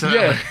mirror it? So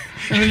and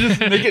then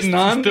just make it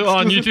still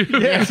on YouTube.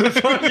 Yeah, so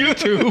it's on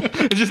YouTube.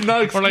 It's just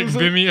not exclusive.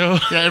 Or like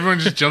Vimeo. Yeah, everyone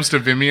just jumps to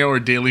Vimeo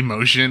or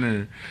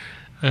Dailymotion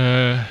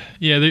or.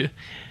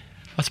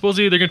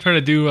 Supposedly they're gonna try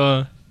to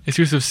do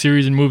exclusive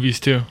series and movies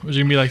too, which is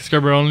gonna be like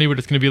subscriber only, but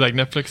it's gonna be like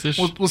Netflix-ish.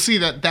 We'll see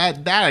that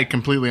I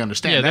completely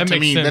understand. Yeah, that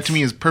makes sense. That to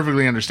me is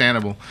perfectly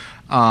understandable.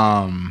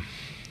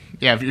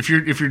 If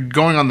you're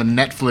going on the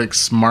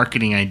Netflix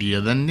marketing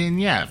idea, then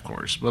yeah, of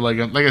course. But like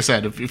I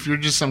said, if you're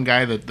just some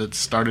guy that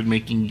started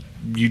making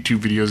YouTube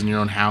videos in your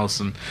own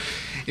house, and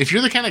if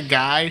you're the kind of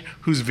guy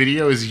whose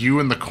video is you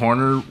in the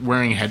corner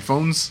wearing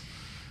headphones,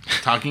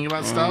 talking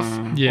about stuff,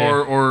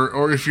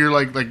 or if you're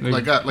like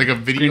a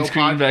video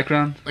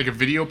background, like a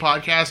video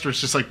podcast, or it's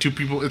just like two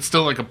people. It's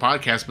still like a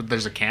podcast, but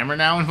there's a camera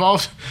now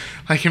involved.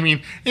 Like, I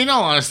mean, in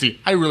all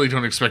honesty, I really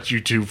don't expect you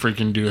to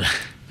freaking do that.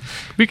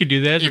 We could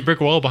do that. There's a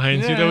brick wall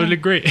behind you. That would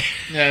look great.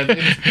 Yeah,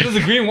 there's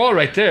a green wall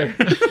right there.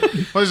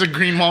 Well, there's a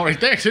green wall right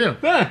there too. In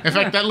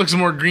fact, that looks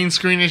more green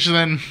screenish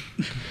than.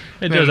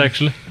 It does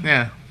actually.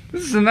 Yeah.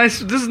 This is a nice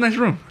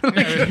room. Is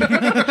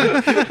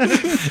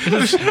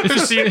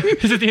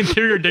it the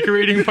interior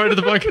decorating part of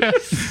the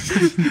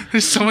podcast?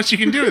 There's so much you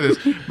can do with this.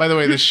 By the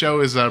way, this show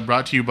is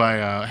brought to you by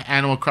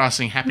Animal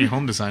Crossing Happy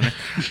Home Designer.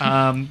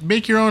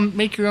 Make your own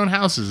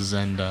houses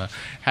and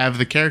have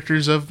the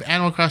characters of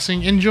Animal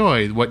Crossing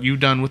enjoy what you've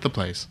done with the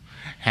place.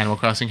 Animal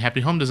Crossing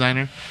Happy Home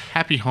Designer.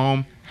 Happy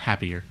home,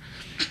 happier.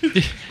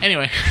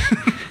 Anyway,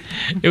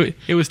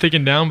 it was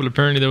taken down, but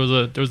apparently there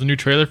was a new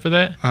trailer for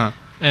that.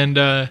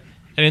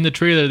 And in the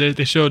trailer,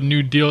 they showed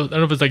new deals. I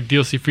don't know if it's like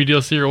DLC, free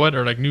DLC or what,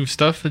 or like new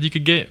stuff that you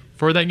could get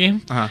for that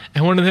game.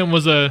 And one of them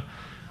was a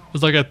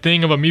was like a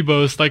thing of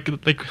amiibos, like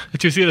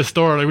that you see at a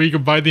store, like where you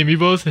can buy the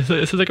amiibos. It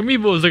says like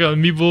amiibos, like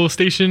an amiibo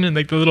station, and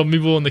like the little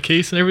amiibo in the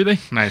case and everything.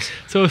 Nice.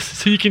 So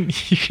you can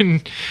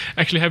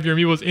actually have your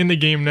amiibos in the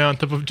game now, on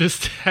top of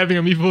just having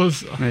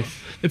amiibos. Nice.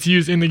 It's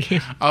used in the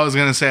game. I was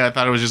gonna say I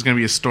thought it was just gonna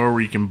be a store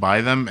where you can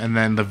buy them, and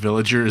then the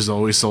villager is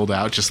always sold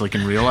out, just like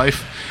in real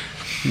life.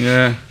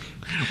 Yeah.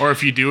 Or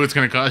if you do, it's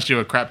gonna cost you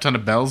a crap ton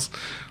of bells.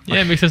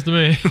 Yeah, it makes sense to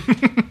me.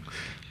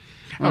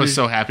 I was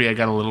so happy I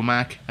got a Little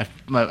Mac. You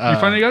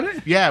finally got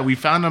it? Yeah, we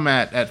found them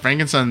at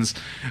Frank & Sons.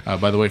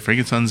 By the way,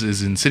 Frank & Sons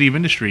is in City of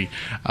Industry,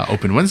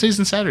 open Wednesdays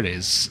and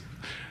Saturdays.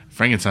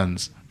 Frank &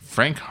 Sons,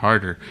 Frank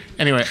Harder.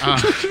 Anyway,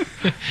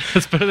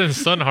 That's better than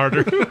Sun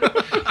Harder.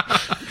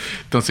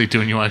 don't say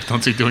doing your wife.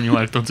 Don't say doing your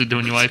wife. Don't say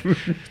doing your wife.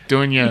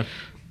 Doing your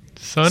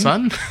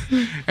son.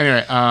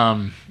 Anyway,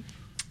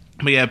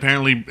 but yeah,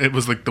 apparently it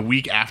was like the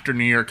week after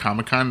New York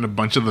Comic Con, and a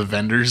bunch of the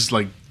vendors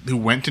like who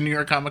went to New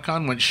York Comic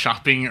Con went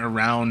shopping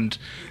around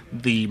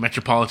the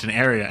metropolitan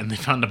area, and they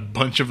found a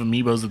bunch of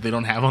amiibos that they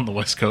don't have on the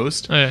West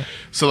Coast. Oh, yeah.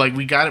 So like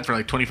we got it for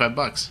like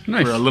 $25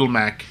 Nice. for a Little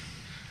Mac.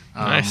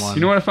 Nice. One.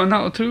 You know what I found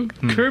out too?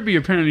 Kirby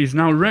apparently is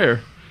now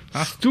rare.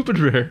 Stupid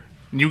rare.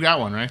 You got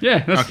one, right?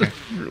 Yeah, that's Okay.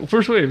 the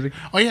first wave. Like,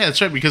 Oh yeah,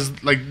 that's right.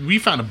 Because like we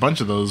found a bunch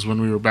of those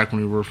when we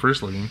were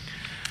first looking.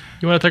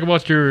 You want to talk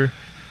about your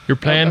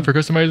plan for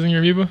customizing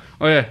your amiibo?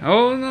 oh yeah.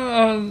 Oh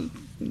no.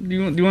 Do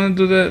you want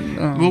to do that?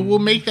 We'll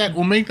make that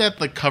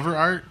the cover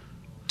art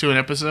to an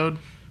episode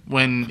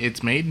when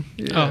it's made.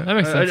 Oh, that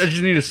makes sense. I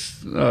just need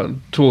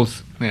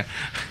tools. Yeah,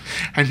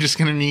 I'm just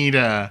gonna need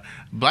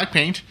black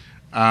paint,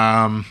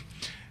 a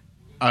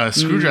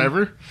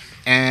screwdriver,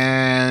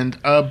 and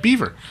a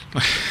beaver.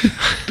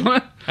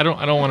 I don't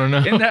want to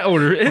know. In that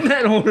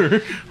order.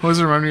 What does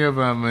it remind me of?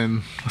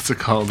 In what's it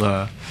called?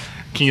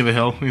 King of the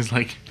Hill. He's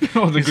like,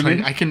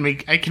 I can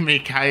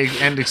make high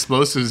end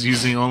explosives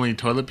using only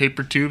toilet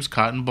paper tubes,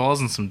 cotton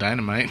balls, and some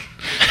dynamite.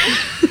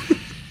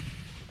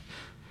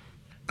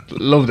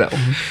 Love that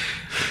one.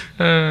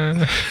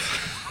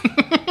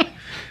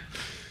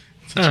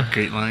 Such a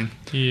great line.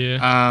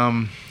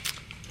 Yeah.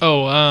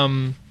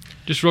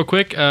 Just real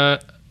quick.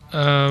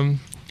 One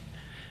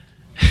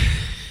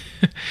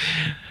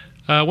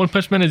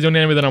Punch Man is the only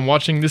anime that I'm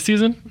watching this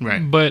season.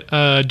 Right. But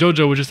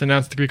JoJo was just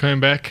announced to be coming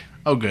back.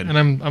 Oh, good. And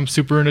I'm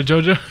super into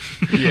JoJo.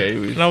 Yeah.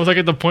 And I was like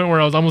at the point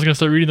where I was almost gonna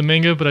start reading the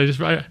manga, but I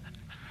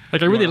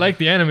really like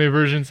the anime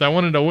version, so I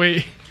wanted to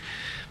wait.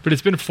 But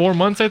it's been 4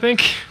 months, I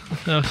think.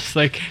 I was just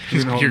like,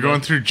 You're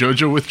going through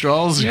JoJo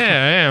withdrawals? yeah,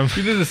 I am.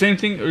 You did the same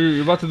thing, or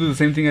you're about to do the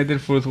same thing I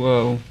did for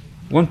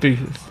One Piece.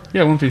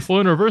 Yeah, One Piece. Well,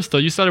 in reverse though,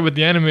 you started with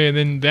the anime, and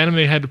then the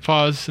anime had to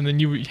pause, and then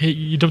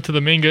you jumped to the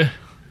manga.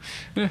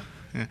 Yeah.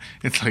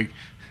 It's like,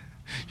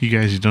 you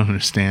guys, you don't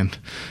understand.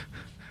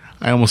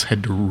 I almost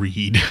had to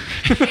read.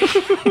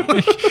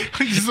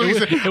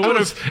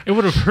 It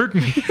would have hurt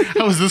me.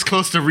 I was this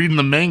close to reading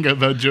the manga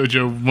about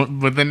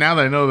JoJo, but then now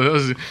that I know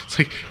that it's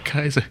like,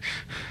 guys,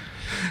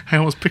 I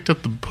almost picked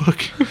up the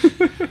book.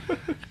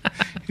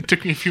 It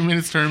took me a few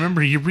minutes to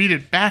remember. You read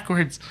it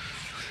backwards.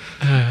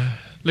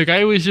 Look,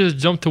 I always just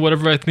jump to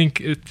whatever I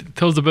think it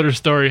tells a better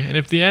story, and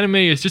if the anime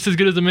is just as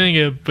good as the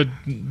manga but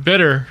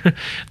better,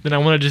 then I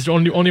want to just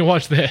only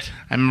watch that.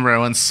 I remember I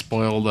once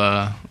spoiled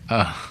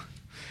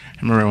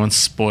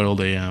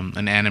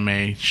an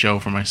anime show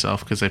for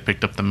myself because I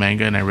picked up the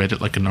manga and I read it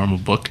like a normal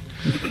book.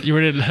 You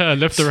read it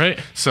left or right?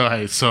 So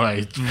I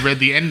read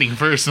the ending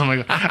first, and I'm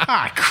like,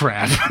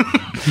 crap.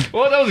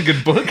 Well, that was a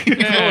good book. Throw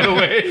it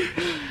away.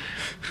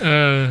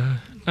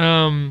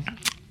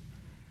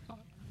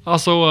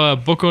 Also,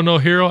 Boku no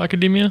Hero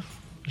Academia,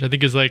 which I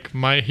think is like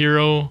My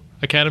Hero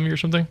Academy or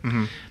something.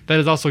 Mm-hmm. That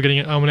is also getting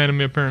an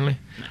anime apparently,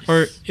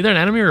 or either an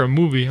anime or a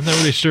movie. I'm not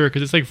really sure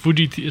because it's like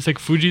Fuji. It's like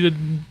Fuji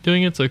that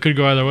doing it, so it could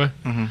go either way.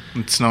 Mm-hmm.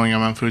 It's snowing on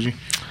Mount Fuji.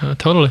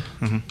 Totally.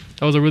 Mm-hmm.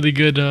 That was a really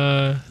good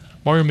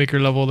Mario Maker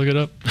level. Look it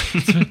up.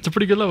 It's a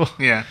pretty good level.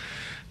 Yeah.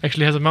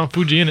 Actually has a Mount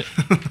Fuji in it.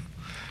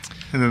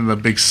 And then the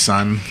big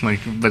sun,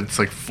 but it's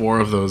like 4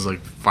 of those like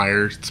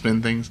fire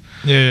spin things.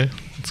 Yeah.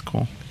 It's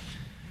cool.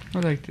 I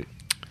liked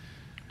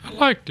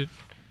it.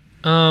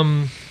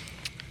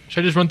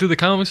 Should I just run through the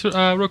comics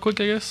real quick,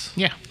 I guess?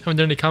 Yeah. Haven't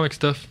done any comic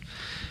stuff.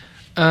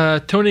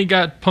 Tony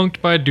got punked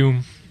by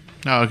Doom.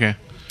 Oh, okay.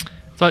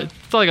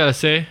 That's all I gotta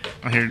say.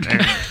 I heard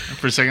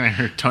for a second I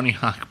heard Tony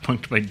Hawk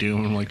punked by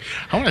Doom. I'm like,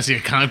 I want to see a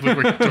comic book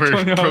where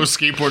pro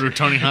skateboarder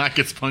Tony Hawk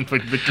gets punked by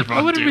Victor Von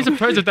I wouldn't Doom. be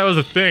surprised if that was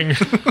a thing.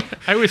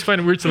 I always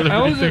find weird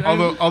celebrity things.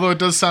 Although it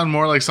does sound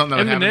more like something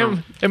that would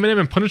happen. Eminem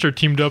and Punisher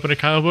teamed up in a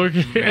comic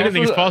book.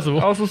 Anything is possible.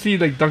 I also see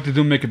like Dr.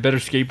 Doom make a better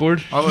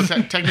skateboard. Although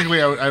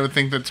technically I would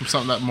think that's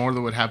something that more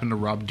that would happen to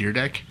Rob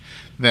Dyrdek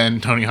than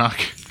Tony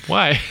Hawk.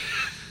 Why?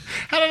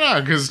 I don't know,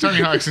 because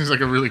Tony Hawk seems like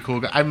a really cool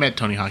guy. I met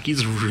Tony Hawk.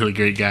 He's a really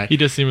great guy. He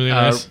does seem really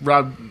nice.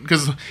 Rob,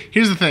 because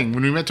here's the thing.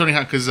 When we met Tony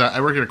Hawk, because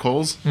I work at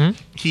Kohl's,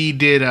 he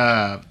did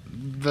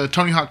the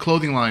Tony Hawk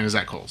clothing line is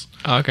at Kohl's.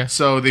 Oh, okay.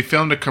 So they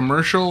filmed a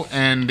commercial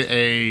and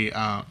a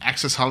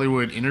Access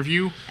Hollywood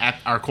interview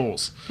at our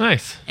Kohl's.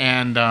 Nice.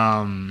 And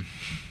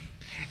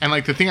And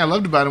like the thing I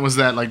loved about him was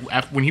that like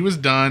when he was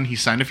done, he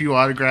signed a few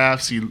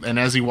autographs. And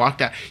as he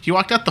walked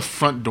out the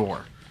front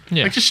door.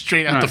 Yeah. Like just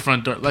straight out the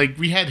front door. Like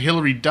we had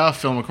Hillary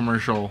Duff film a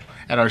commercial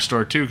at our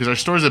store too, because our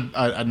store is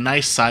a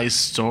nice sized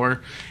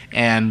store,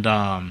 and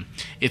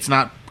it's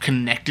not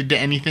connected to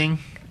anything.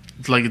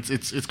 It's like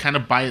it's kind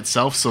of by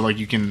itself, so like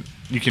you can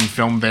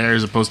film there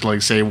as opposed to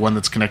like say one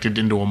that's connected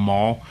into a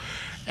mall.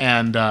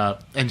 And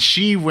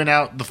she went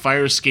out the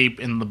fire escape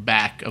in the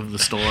back of the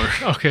store.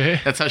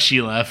 Okay, that's how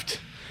she left.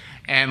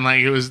 And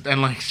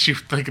like she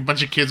like a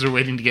bunch of kids were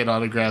waiting to get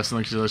autographs, and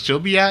like she'll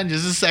be out in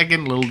just a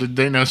second. Little did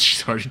they know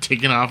she's already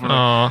taken off.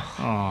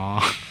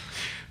 Aww.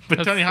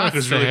 But Tony Hawk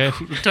was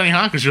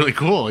really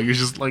cool. He was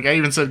just like, I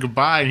even said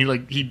goodbye,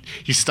 and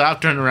he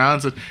stopped, turned around,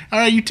 and said, "All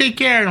right, you take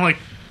care." And I'm like,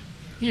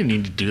 you didn't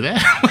need to do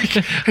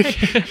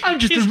that. I'm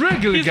just a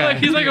regular guy.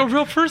 He's like a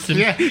real person.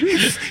 Yeah,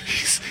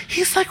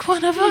 he's like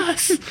one of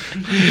us.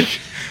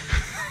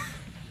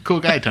 Cool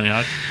guy, Tony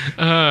Hawk.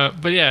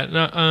 But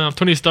yeah,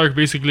 Tony Stark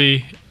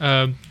basically,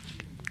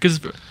 because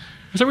for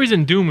some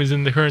reason Doom is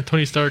in the current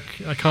Tony Stark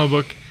comic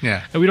book.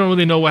 Yeah, and we don't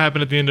really know what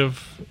happened at the end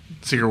of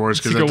Secret Wars,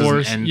 because that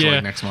doesn't end until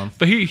like next month.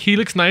 But he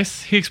looks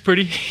nice. He looks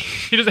pretty.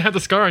 He doesn't have the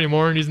scar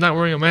anymore, and he's not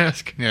wearing a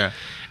mask. Yeah,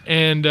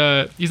 and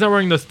he's not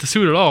wearing the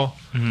suit at all.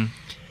 Mm-hmm.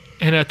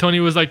 And Tony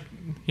was like,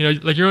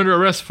 like you're under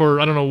arrest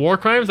for war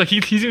crimes. Like he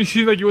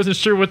seemed like he wasn't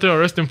sure what to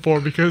arrest him for,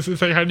 because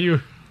it's like how do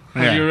you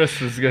arrest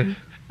this guy?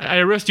 I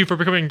arrest you for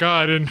becoming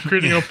God and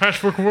creating a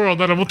patchwork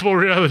world out of multiple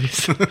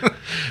realities.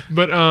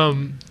 But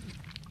and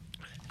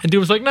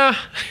Doom was like, nah.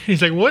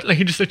 He's like, what? Like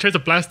he just like, tries to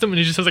blast him, and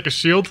he just has like a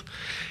shield.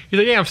 He's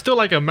like, yeah, I'm still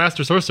like a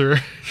master sorcerer.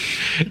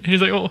 And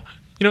he's like, oh,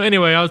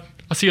 anyway, I'll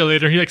see you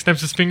later. He like snaps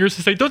his fingers.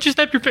 He's like, don't you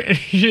snap your fingers?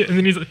 And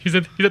then he's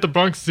at the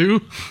Bronx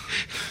Zoo.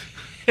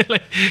 And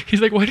like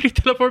he's like, why did he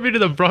teleport me to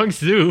the Bronx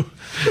Zoo?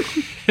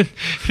 And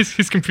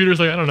his computer's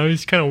like, I don't know,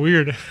 he's kind of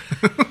weird.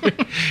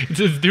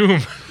 It's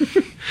Doom.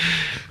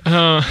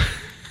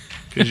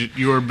 Because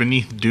you are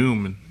beneath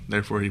Doom, and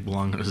therefore you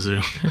belong at a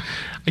zoo.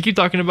 I keep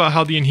talking about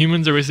how the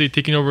Inhumans are basically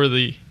taking over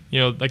the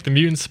like the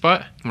mutant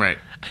spot. Right.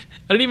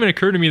 It didn't even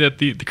occur to me that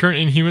the current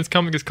Inhumans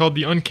comic is called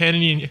the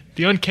Uncanny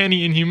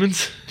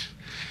Inhumans.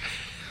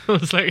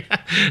 It's like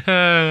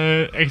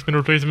X-Men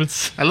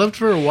replacements. I loved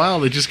for a while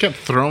they just kept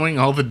throwing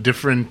all the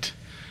different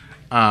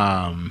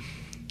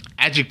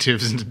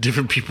adjectives into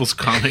different people's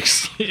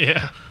comics.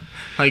 Yeah.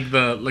 Like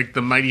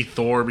the Mighty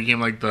Thor became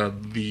like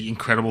the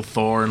Incredible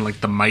Thor, and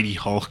like the Mighty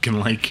Hulk, and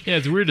like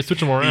it's weird to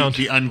switch them around.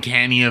 The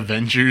Uncanny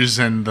Avengers,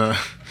 and I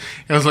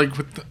was like,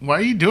 why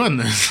are you doing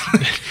this?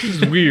 This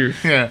is weird.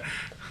 Yeah.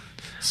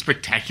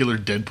 Spectacular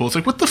Deadpool. It's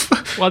like, what the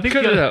fuck? Well, I think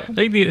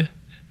the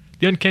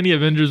Uncanny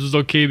Avengers was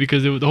okay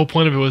because the whole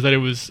point of it was that it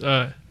was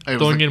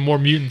throwing in more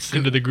mutants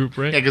into the group,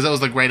 right? Yeah, because that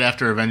was like right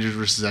after Avengers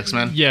versus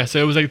X-Men. Yeah,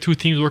 so it was like two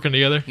teams working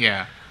together.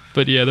 Yeah.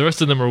 But yeah, the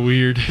rest of them are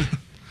weird.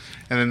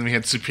 And then we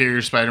had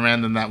Superior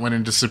Spider-Man, then that went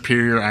into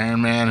Superior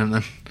Iron Man, and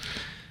then...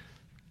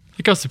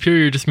 Like how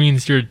superior just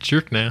means you're a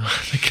jerk now.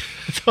 Like,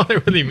 that's all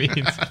it really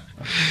means.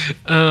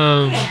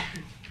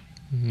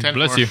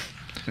 Bless you.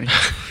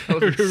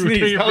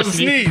 That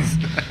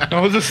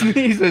was a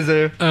sneeze. Is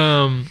there?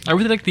 I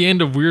really like the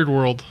end of Weird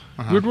World.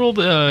 Weird World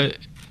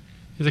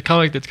is a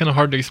comic that's kind of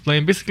hard to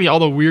explain. Basically, all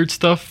the weird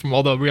stuff from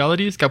all the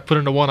realities got put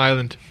into one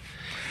island.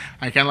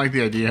 I kind of like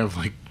the idea of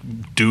like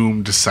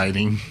Doom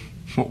deciding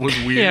what was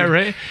weird. Yeah,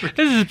 right.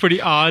 This is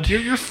pretty odd.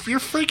 You're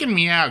freaking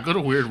me out. Go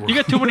to Weird World. You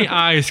got too many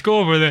eyes. Go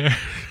over there.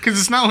 Because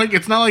it's not like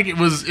it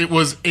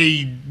was a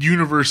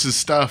universe's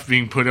stuff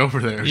being put over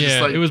there. It's just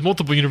like, it was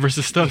multiple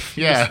universes stuff.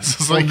 Yeah,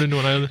 it's like into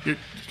one island. You're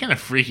kind of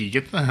freaky.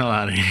 Get the hell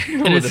out of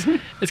here.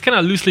 And it's kind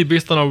of loosely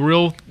based on a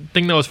real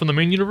thing that was from the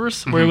main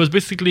universe, where it was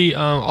basically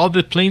all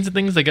the planes and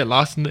things that get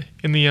lost in the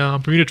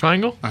Bermuda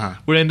Triangle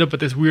would end up at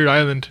this weird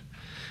island,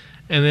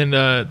 and then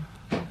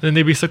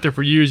they'd be stuck there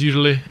for years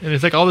usually. And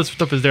it's like all this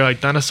stuff is there, like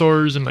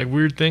dinosaurs and like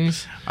weird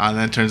things. And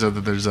then it turns out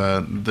that there's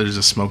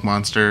a smoke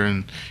monster,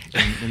 and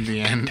in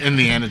the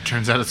end it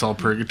turns out it's all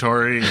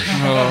purgatory.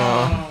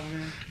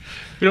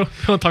 We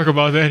don't talk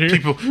about that here.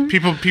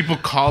 People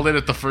called it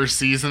at the first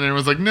season, and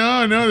everyone's like,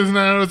 no, that's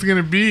not how it's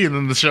gonna be. And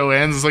then the show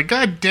ends. It's like,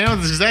 God damn,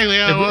 that's exactly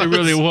how it was. It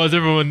really was.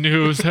 Everyone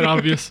knew. It was that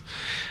obvious.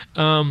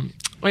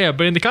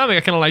 But in the comic,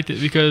 I kind of liked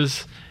it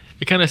because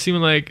it kind of seemed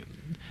like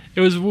it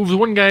was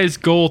one guy's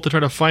goal to try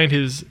to find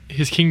his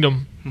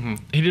kingdom. Mm-hmm.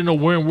 He didn't know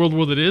where in World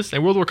War it is,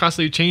 and World War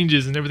constantly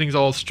changes, and everything's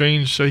all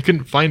strange, so he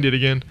couldn't find it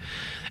again.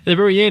 At the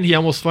very end, he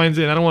almost finds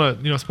it. And I don't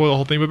want to spoil the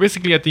whole thing, but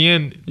basically at the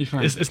end,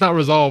 it's not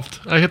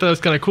resolved. I thought that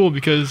was kind of cool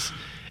because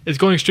it's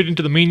going straight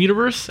into the main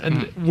universe,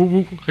 and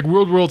like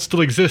World still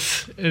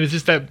exists, and it's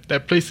just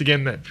that place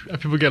again that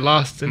people get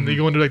lost, and they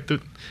go into and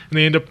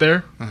they end up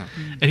there,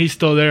 and he's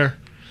still there,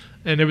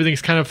 and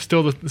everything's kind of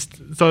still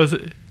so.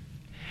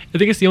 I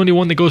think it's the only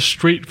one that goes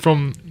straight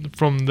from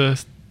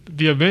the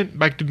event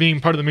back to being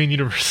part of the main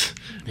universe.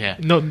 Yeah.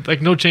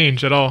 No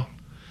change at all.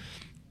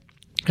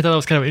 I thought that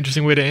was kind of an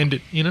interesting way to end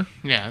it, Yeah,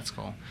 that's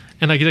cool.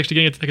 And like he's actually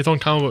getting its own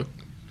comic book,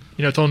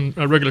 its own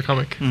regular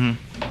comic.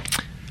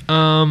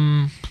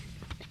 Mm-hmm.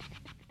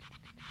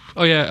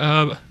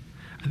 I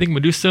I think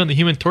Medusa and the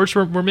Human Torch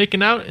were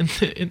making out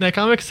in that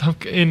comic,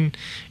 in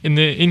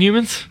the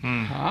Inhumans.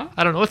 Huh?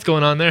 I don't know what's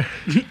going on there.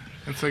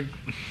 It's like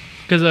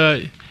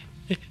Because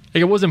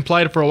it was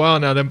implied for a while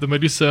now that the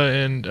Medusa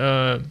and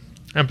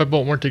Pep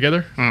Bolt weren't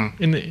together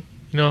in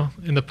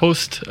the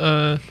post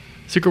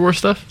Secret War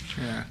stuff.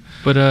 yeah.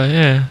 But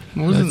yeah,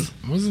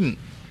 Wasn't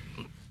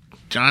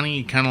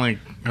Johnny kind of like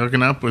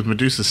hooking up with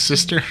Medusa's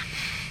sister?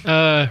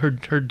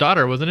 her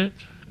daughter, wasn't it?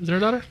 Is it her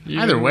daughter?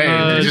 Either way,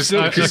 it just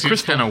seems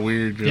Crystal. kind of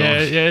weird. Girl.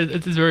 Yeah,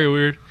 it's very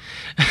weird.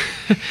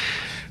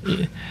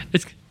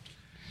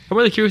 I'm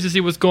really curious to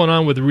see what's going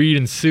on with Reed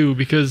and Sue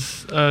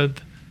because the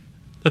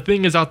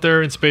Thing is out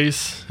there in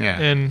space. Yeah.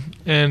 And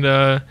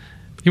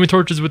Human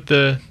Torch is with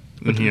the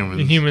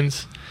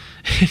Inhumans.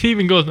 He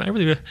even goes, I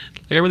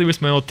really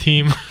miss my old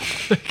team.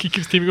 He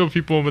keeps teaming up with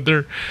people, but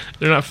they're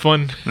not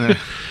fun. Yeah.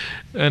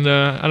 And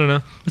I don't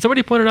know. But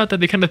somebody pointed out that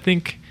they kind of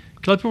think.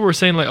 A lot of people were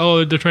saying like,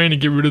 oh, they're trying to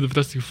get rid of the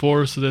Fantastic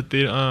Four so that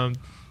they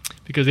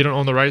because they don't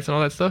own the rights and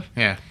all that stuff.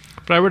 Yeah.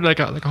 But I read like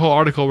a whole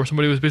article where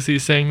somebody was basically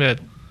saying that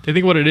they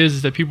think what it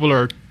is that people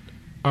are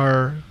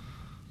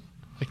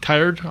like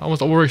tired,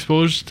 almost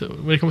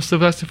overexposed when it comes to the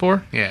Fantastic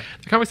Four. Yeah.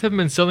 The comics haven't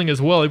been selling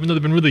as well, even though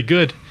they've been really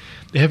good.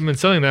 They haven't been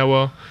selling that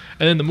well.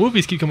 And then the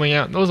movies keep coming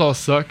out, and those all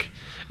suck.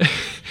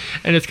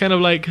 And it's kind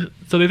of like,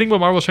 so they think what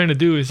Marvel's trying to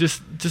do is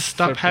just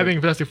stop having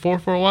Fantastic Four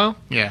for a while.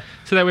 Yeah.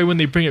 So that way when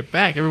they bring it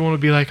back, everyone will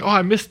be like, oh,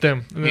 I missed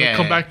them. And then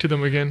come back to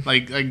them again.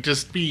 Like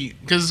just be,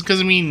 because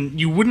I mean,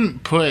 you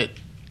wouldn't put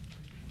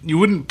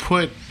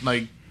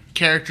like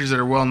characters that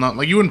are well known,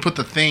 like you wouldn't put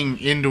the Thing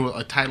into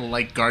a title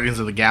like Guardians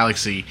of the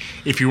Galaxy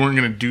if you weren't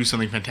going to do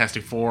something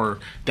Fantastic Four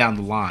down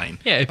the line.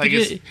 Yeah, if like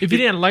you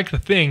didn't like the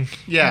Thing,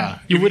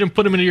 you wouldn't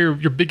put them into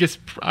your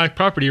biggest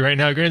property right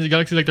now. Guardians of the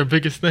Galaxy is like their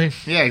biggest thing.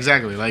 Yeah,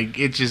 exactly. Like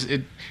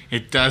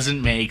it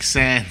doesn't make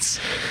sense.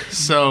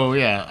 So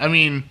yeah, I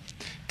mean,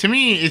 to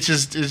me, it's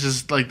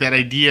just like that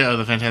idea of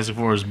the Fantastic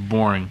Four is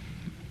boring,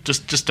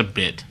 just a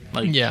bit.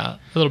 Like yeah,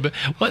 a little bit.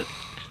 What?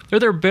 They're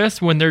their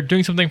best when they're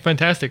doing something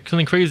fantastic,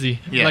 something crazy,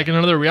 like in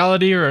another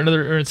reality or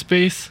in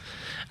space.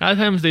 A lot of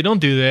times they don't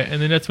do that, and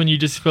then that's when you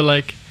just feel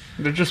like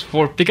they're just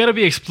they got to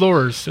be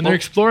explorers, and they're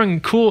exploring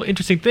cool,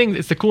 interesting things.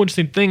 It's the cool,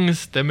 interesting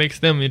things that makes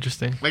them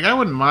interesting. Like I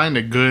wouldn't mind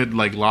a good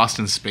like Lost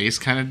in Space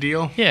kind of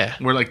deal. Yeah,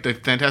 where like the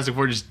Fantastic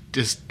Four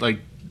just like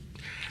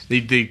they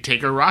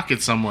take a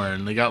rocket somewhere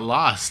and they got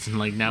lost, and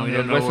like now we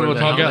don't know where the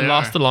hell got they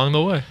lost are. along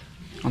the way.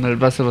 On the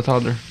vessel of a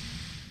toddler.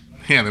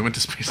 Yeah, they went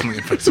to space and they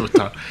vessel with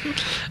toddler.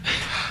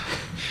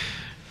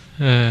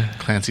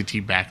 Clancy T.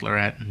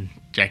 Baccalaureate and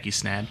Jackie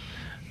Snad.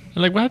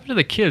 And like, what happened to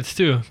the kids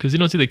too? Because you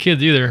don't see the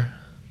kids either.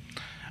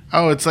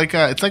 Oh, it's like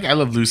I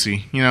Love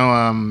Lucy. You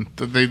know,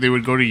 they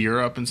would go to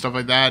Europe and stuff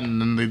like that,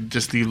 and then they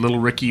just the little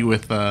Ricky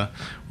with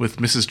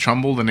Mrs.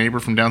 Trumbull, the neighbor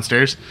from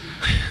downstairs.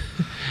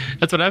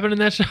 That's what happened in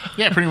that show.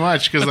 Yeah, pretty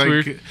much.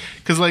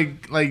 Because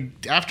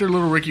like after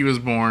little Ricky was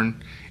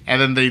born, and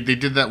then they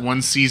did that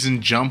one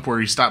season jump where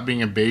he stopped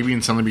being a baby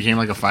and suddenly became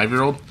like a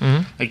 5-year-old.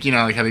 Mm-hmm. Like you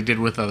know, like how they did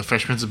with the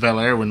Fresh Prince of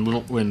Bel-Air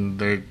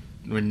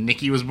when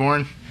Nikki was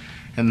born,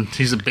 and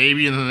he's a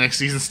baby, and then the next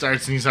season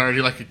starts and he's already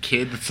like a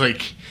kid. That's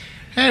like,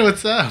 hey,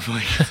 what's up?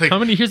 Like, it's like how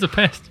many years have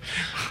passed?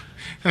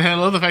 And I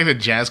love the fact that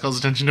Jazz calls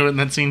attention to it in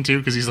that scene too,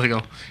 because he's like,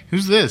 "Oh,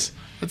 who's this?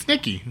 That's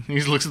Nikki." And he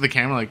just looks at the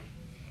camera like,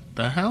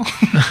 "The hell?"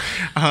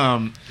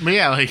 But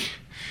yeah, like,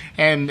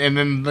 and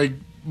then like,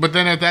 but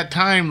then at that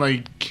time,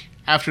 like.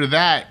 After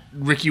that,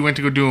 Ricky went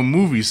to go do a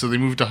movie, so they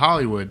moved to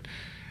Hollywood,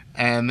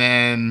 and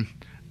then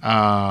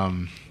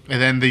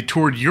they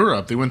toured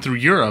Europe. They went through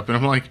Europe, and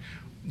I'm like,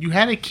 "You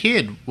had a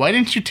kid. Why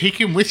didn't you take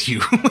him with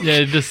you?" Yeah,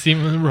 it just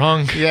seemed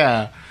wrong.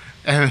 Yeah,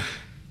 and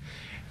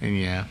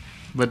yeah,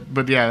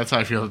 but yeah, that's how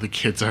I feel that the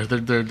kids are.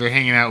 They're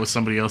hanging out with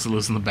somebody else that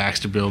lives in the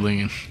Baxter Building,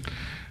 and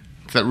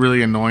it's that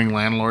really annoying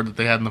landlord that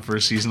they had in the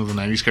first season of the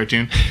 '90s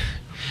cartoon.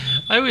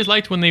 I always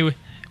liked when they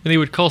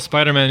would call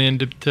Spider-Man in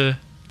to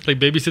like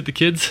babysit the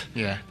kids.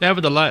 Yeah, they have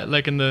it a lot,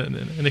 like in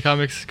the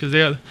comics, because they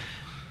have.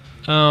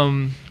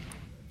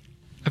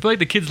 I feel like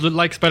the kids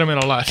like Spider-Man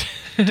a lot.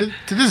 to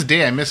this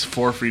day, I miss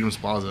 4 Freedoms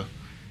Plaza.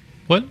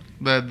 What?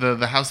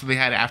 The house that they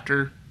had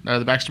after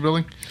the Baxter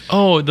Building.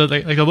 Oh,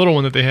 like the little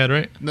one that they had,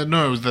 right?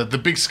 No, it was the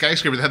big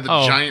skyscraper that had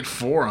the giant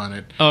 4 on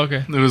it. Oh,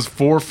 okay. It was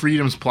 4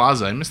 Freedoms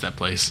Plaza. I miss that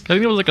place. I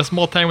think it was like a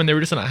small time when they were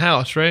just in a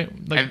house, right?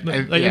 Like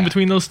in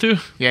between those two.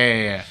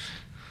 Yeah.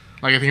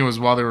 Like I think it was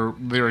while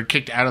they were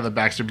kicked out of the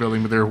Baxter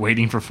Building, but they were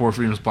waiting for 4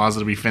 Freedoms Plaza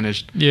to be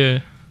finished.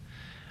 Yeah.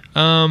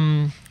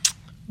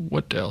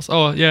 What else?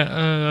 Oh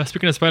yeah.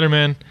 Speaking of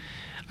Spider-Man,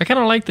 I kind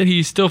of like that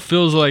he still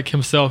feels like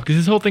himself, because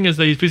his whole thing is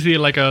that he's basically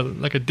like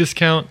a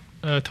discount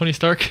Tony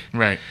Stark.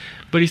 Right.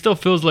 But he still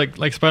feels like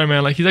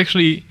Spider-Man. Like he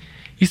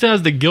still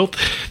has the guilt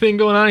thing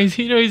going on.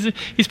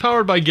 He's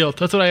powered by guilt.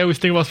 That's what I always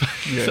think about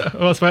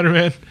about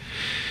Spider-Man.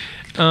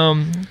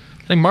 I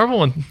think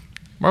Marvel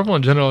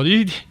in general.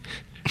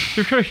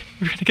 You're gonna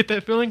get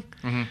that feeling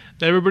that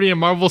everybody in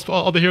Marvel,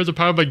 all the heroes are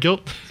powered by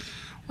guilt.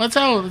 Well, that's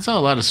how a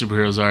lot of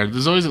superheroes are.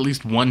 There's always at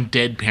least one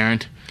dead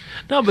parent.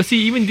 No, but see,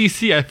 even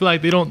DC, I feel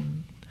like they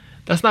don't.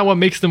 That's not what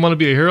makes them want to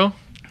be a hero.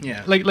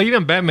 Yeah. Like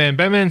even Batman.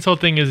 Batman's whole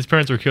thing is his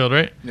parents were killed,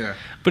 right? Yeah.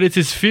 But it's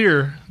his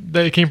fear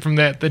that came from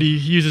that he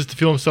uses to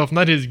fuel himself,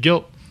 not his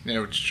guilt. Yeah,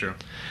 which is true.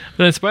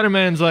 But then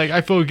Spider-Man's like,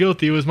 I feel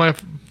guilty. It was I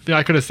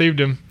could have saved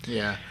him.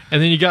 Yeah.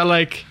 And then you got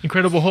like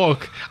Incredible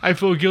Hulk. I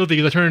feel guilty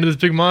because I turned into this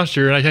big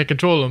monster and I can't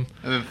control him.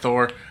 And then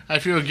Thor. I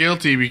feel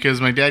guilty because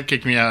my dad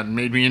kicked me out and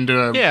made me into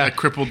a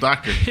crippled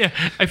doctor. Yeah,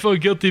 I feel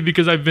guilty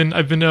because I've been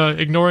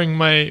ignoring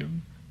my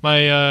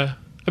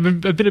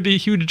I've been a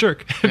huge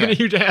jerk. I've been a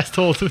huge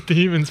asshole with the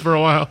humans for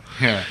a while.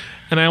 Yeah.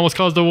 And I almost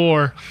caused a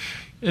war.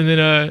 And then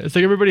it's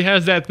like everybody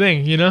has that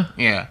thing, you know?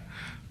 Yeah.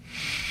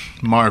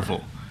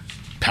 Marvel,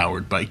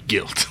 powered by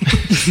guilt.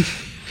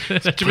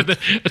 that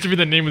should be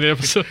the name of the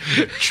episode.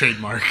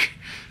 Trademark.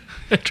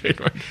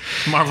 Trademark.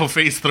 Marvel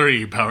Phase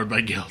 3, powered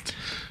by guilt.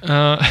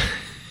 But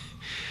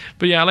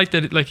yeah, I like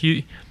that. Like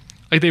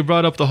they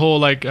brought up the whole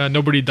like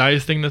nobody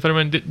dies thing that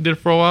Spider-Man did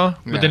for a while.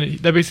 But then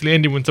that basically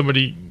ended when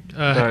somebody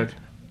died.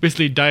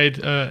 Basically died,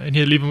 and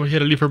he had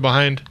to leave her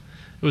behind.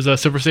 It was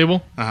Silver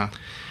Sable. Uh-huh.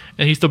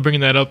 And he's still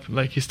bringing that up.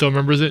 Like he still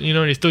remembers it, you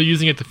know, and he's still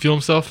using it to fuel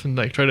himself and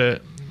like try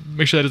to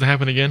make sure that doesn't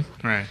happen again.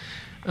 Right.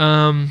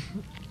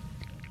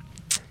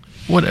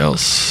 What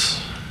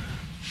else?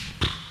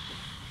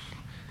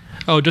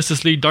 Oh,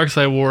 Justice League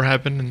Darkseid War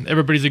happened, and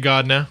everybody's a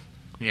god now.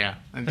 Yeah,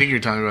 I think you're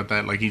talking about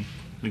that. Like he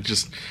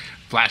just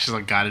Flash is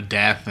like god of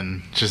death,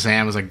 and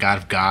Shazam is like god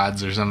of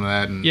gods or something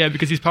like that. And yeah,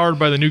 because he's powered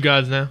by the new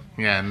gods now.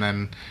 Yeah, and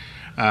then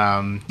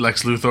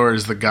Lex Luthor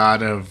is the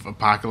god of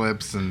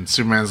apocalypse, and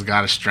Superman's the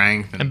god of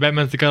strength, and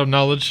Batman's the god of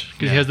knowledge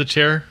because he has the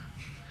chair.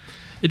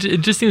 It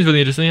just seems really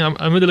interesting.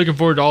 I'm really looking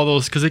forward to all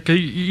those because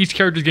each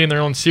character's getting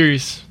their own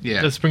series.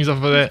 Yeah, that springs off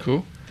of that. That's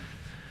cool.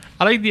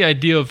 I like the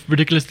idea of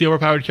ridiculously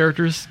overpowered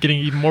characters getting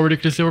even more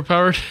ridiculously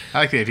overpowered. I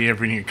like the idea of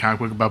reading a comic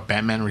book about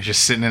Batman where he's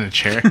just sitting in a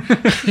chair.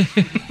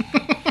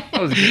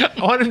 I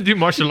want him to do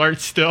martial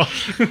arts still.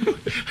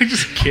 Like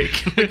just kick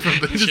from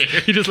the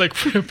chair. He just like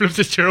flips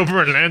his chair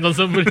over and lands on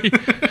somebody.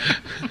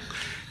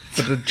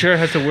 But the chair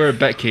has to wear a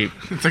bat cape.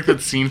 It's like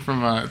that scene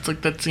from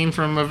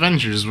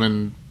Avengers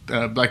when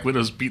Black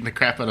Widow's beating the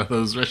crap out of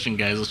those Russian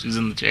guys while she's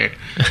in the chair.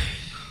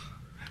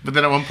 But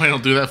then at one point he'll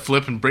do that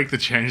flip and break the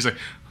chair, and he's like,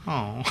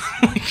 "Oh,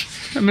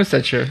 I miss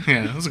that chair."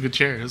 Yeah, it was a good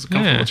chair. It was a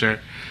comfortable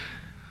chair.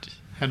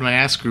 Had my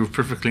ass groove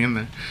perfectly in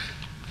there.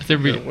 It's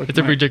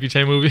every Jackie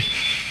Chan movie.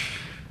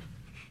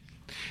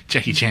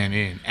 Jackie Chan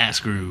in ass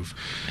groove.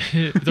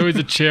 It's always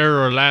a chair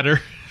or a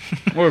ladder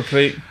or a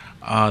plate.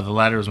 The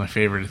ladder was my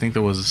favorite. I think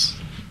there was.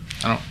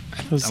 I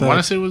want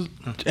to say it was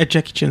at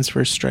Jackie Chan's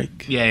first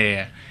strike.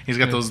 Yeah. He's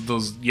got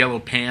those yellow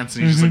pants,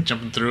 and he's just like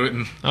jumping through it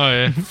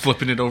and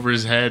flipping it over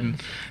his head. And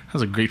that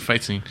was a great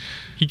fight scene.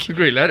 It's a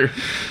great ladder.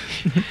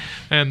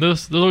 And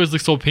those always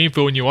look so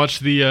painful when you watch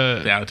the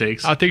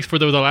outtakes. Outtakes for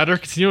the ladder,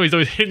 because you know he's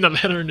always hitting the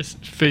ladder in his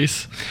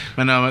face.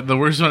 And the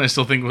worst one I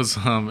still think was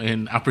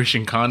in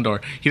Operation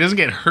Condor. He doesn't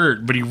get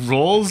hurt, but he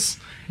rolls,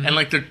 and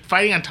like they're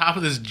fighting on top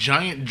of this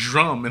giant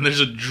drum, and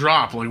there's a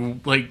drop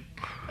like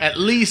at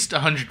least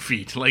 100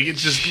 feet. Like it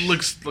just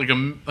looks like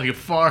a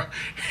far,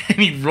 and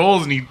he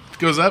rolls and he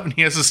goes up and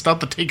he has to stop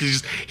the take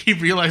because he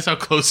realized how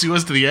close he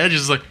was to the edge.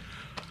 It's like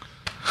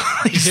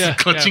he's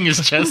clutching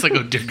his chest like,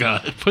 oh dear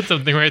God. Put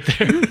something right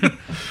there.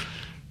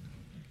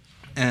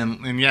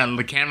 and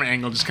the camera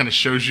angle just kind of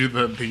shows you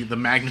the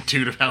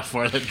magnitude of how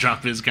far that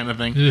drop is, kind of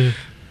thing. Yeah.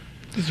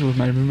 This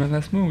reminded me of my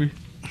last movie.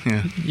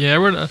 Yeah,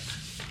 we're gonna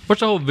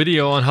watch a whole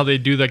video on how they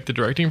do like the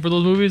directing for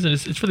those movies, and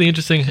it's really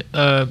interesting.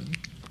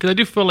 Because I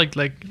do feel like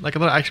a lot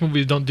of action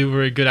movies don't do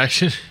very good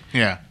action.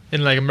 Yeah.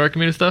 In like American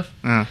made stuff.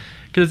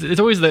 Because it's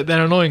always that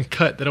annoying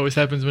cut that always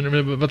happens when they're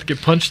about to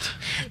get punched.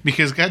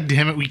 Because god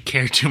damn it, we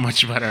care too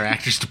much about our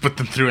actors to put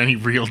them through any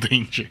real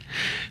danger.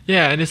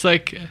 Yeah, and it's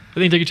like I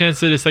think Jackie Chan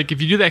said it's like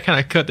if you do that kind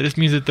of cut, that just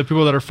means that the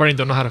people that are fighting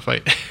don't know how to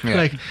fight. Yeah.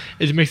 Like it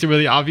just makes it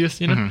really obvious,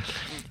 you know. Mm-hmm.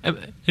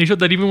 And he showed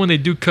that even when they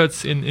do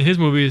cuts in his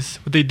movies,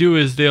 what they do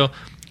is they'll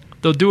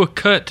do a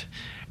cut.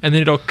 And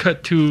then it'll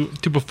cut to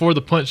before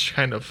the punch,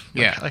 kind of.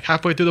 Like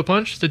halfway through the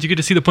punch, so that you get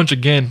to see the punch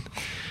again.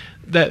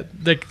 That,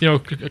 like, you know,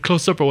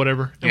 close up or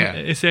whatever.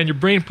 And your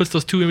brain puts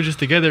those two images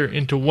together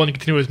into one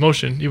continuous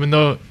motion, even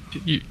though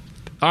the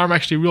arm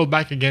actually reeled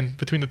back again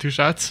between the two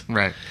shots.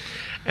 Right.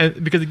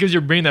 And because it gives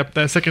your brain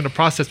that second to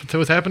process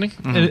what's happening.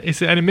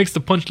 Mm-hmm. And it makes the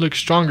punch look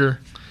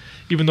stronger,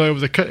 even though it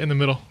was a cut in the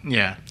middle.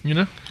 Yeah. You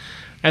know?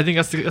 I think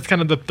that's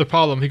kind of the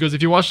problem. Because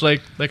if you watch,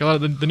 like a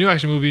lot of the new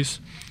action movies,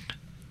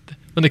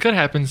 when the cut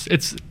happens,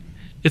 it's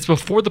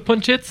before the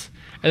punch hits,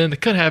 and then the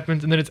cut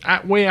happens, and then it's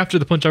way after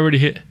the punch already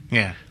hit.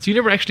 Yeah. So you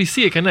never actually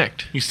see it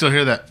connect. You still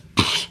hear that.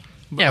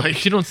 Yeah,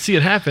 but you don't see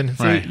it happen.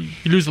 So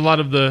you lose a lot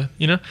of the,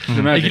 you know?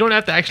 Mm-hmm. Like you don't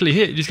have to actually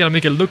hit. You just got to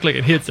make it look like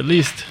it hits at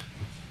least.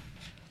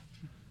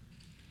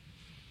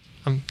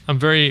 I'm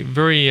very,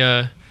 very,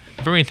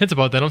 very intense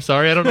about that. I'm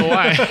sorry. I don't know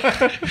why.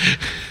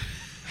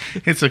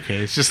 It's okay.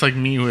 It's just like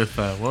me with,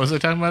 what was I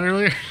talking about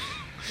earlier?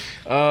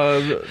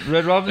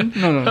 Red Robin?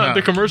 No.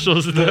 The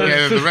commercials.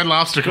 The Red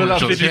Lobster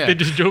commercials. They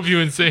just drove you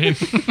insane.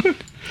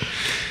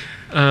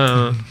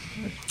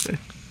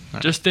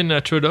 Justin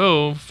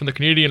Trudeau from the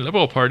Canadian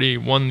Liberal Party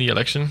won the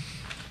election.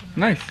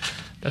 Nice.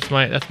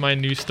 That's my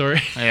news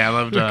story. Yeah, I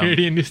loved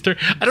Canadian news story.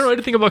 I don't know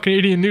anything about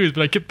Canadian news,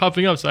 but I kept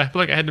popping up, so I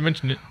feel like I had to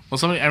mention it. Well,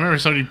 I remember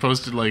somebody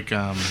posted like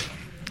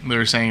they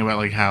were saying about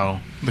like how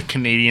the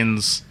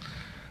Canadians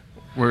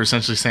were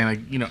essentially saying like,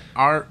 you know,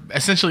 our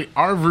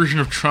version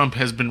of Trump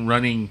has been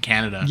running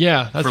Canada.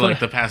 Yeah, that's for like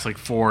the past like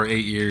 4 or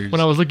 8 years. When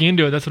I was looking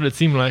into it, that's what it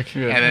seemed like.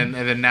 Yeah. And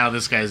then now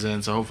this guy's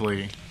in, so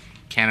hopefully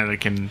Canada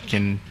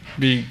can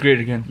be great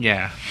again.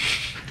 Yeah.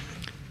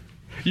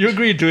 You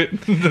agreed to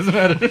it. Doesn't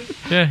matter.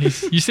 Yeah,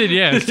 you said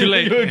yeah. It's too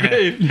late. You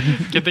agreed.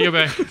 Can't take it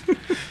back.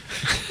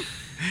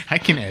 I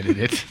can edit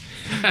it.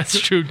 That's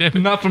true, damn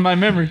it. Not from my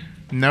memory.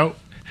 Nope.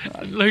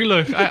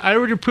 Look, I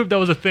already proved that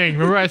was a thing.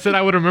 Remember I said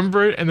I would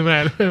remember it, and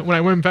then when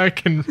I went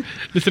back and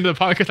listened to the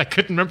podcast, I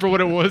couldn't remember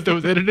what it was that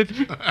was edited.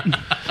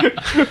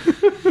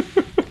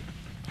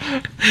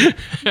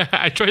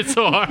 I tried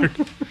so hard.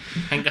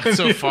 I got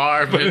so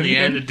far, but in the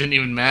end, it didn't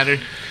even matter.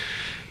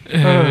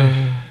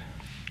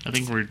 I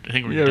think we're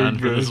done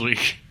for this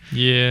week.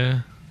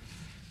 Yeah.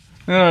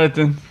 All right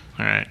then.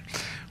 All right.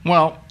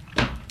 Well,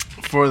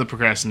 for the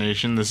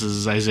procrastination, this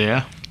is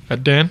Isaiah,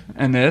 Dan,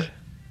 and Ed.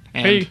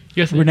 And hey,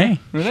 yes, Renee.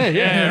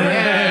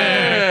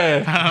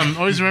 Yeah.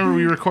 Always remember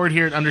we record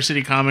here at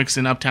Undercity Comics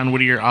in Uptown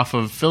Whittier off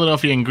of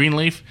Philadelphia and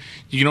Greenleaf.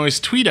 You can always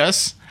tweet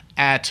us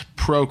at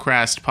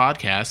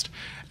procrast-podcast.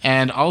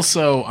 And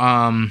also,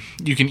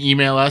 you can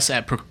email us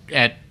at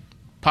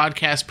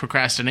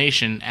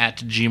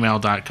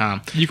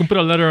podcastprocrastination@gmail.com. You can put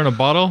a letter in a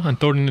bottle and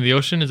throw it into the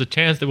ocean. There's a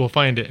chance that we'll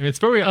find it. And it's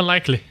very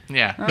unlikely.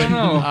 Yeah. I don't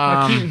know.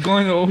 I keep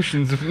going to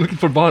oceans looking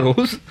for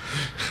bottles.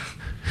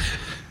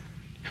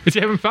 But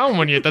you haven't found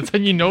one yet. That's how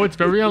you know it's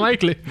very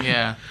unlikely.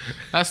 Yeah.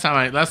 Last time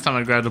I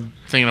grabbed a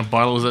thing in a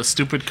bottle was that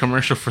stupid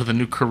commercial for the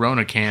new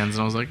Corona cans,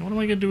 and I was like, what am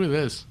I gonna do with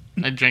this?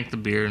 I drank the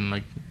beer and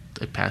like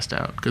I passed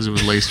out because it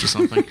was laced or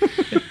something.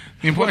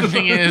 The important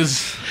thing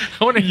is,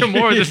 I want to hear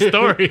more of the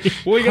story.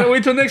 Well, you gotta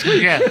wait till next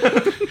week. Yeah.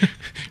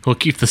 We'll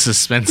keep the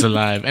suspense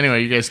alive.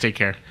 Anyway, you guys take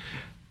care.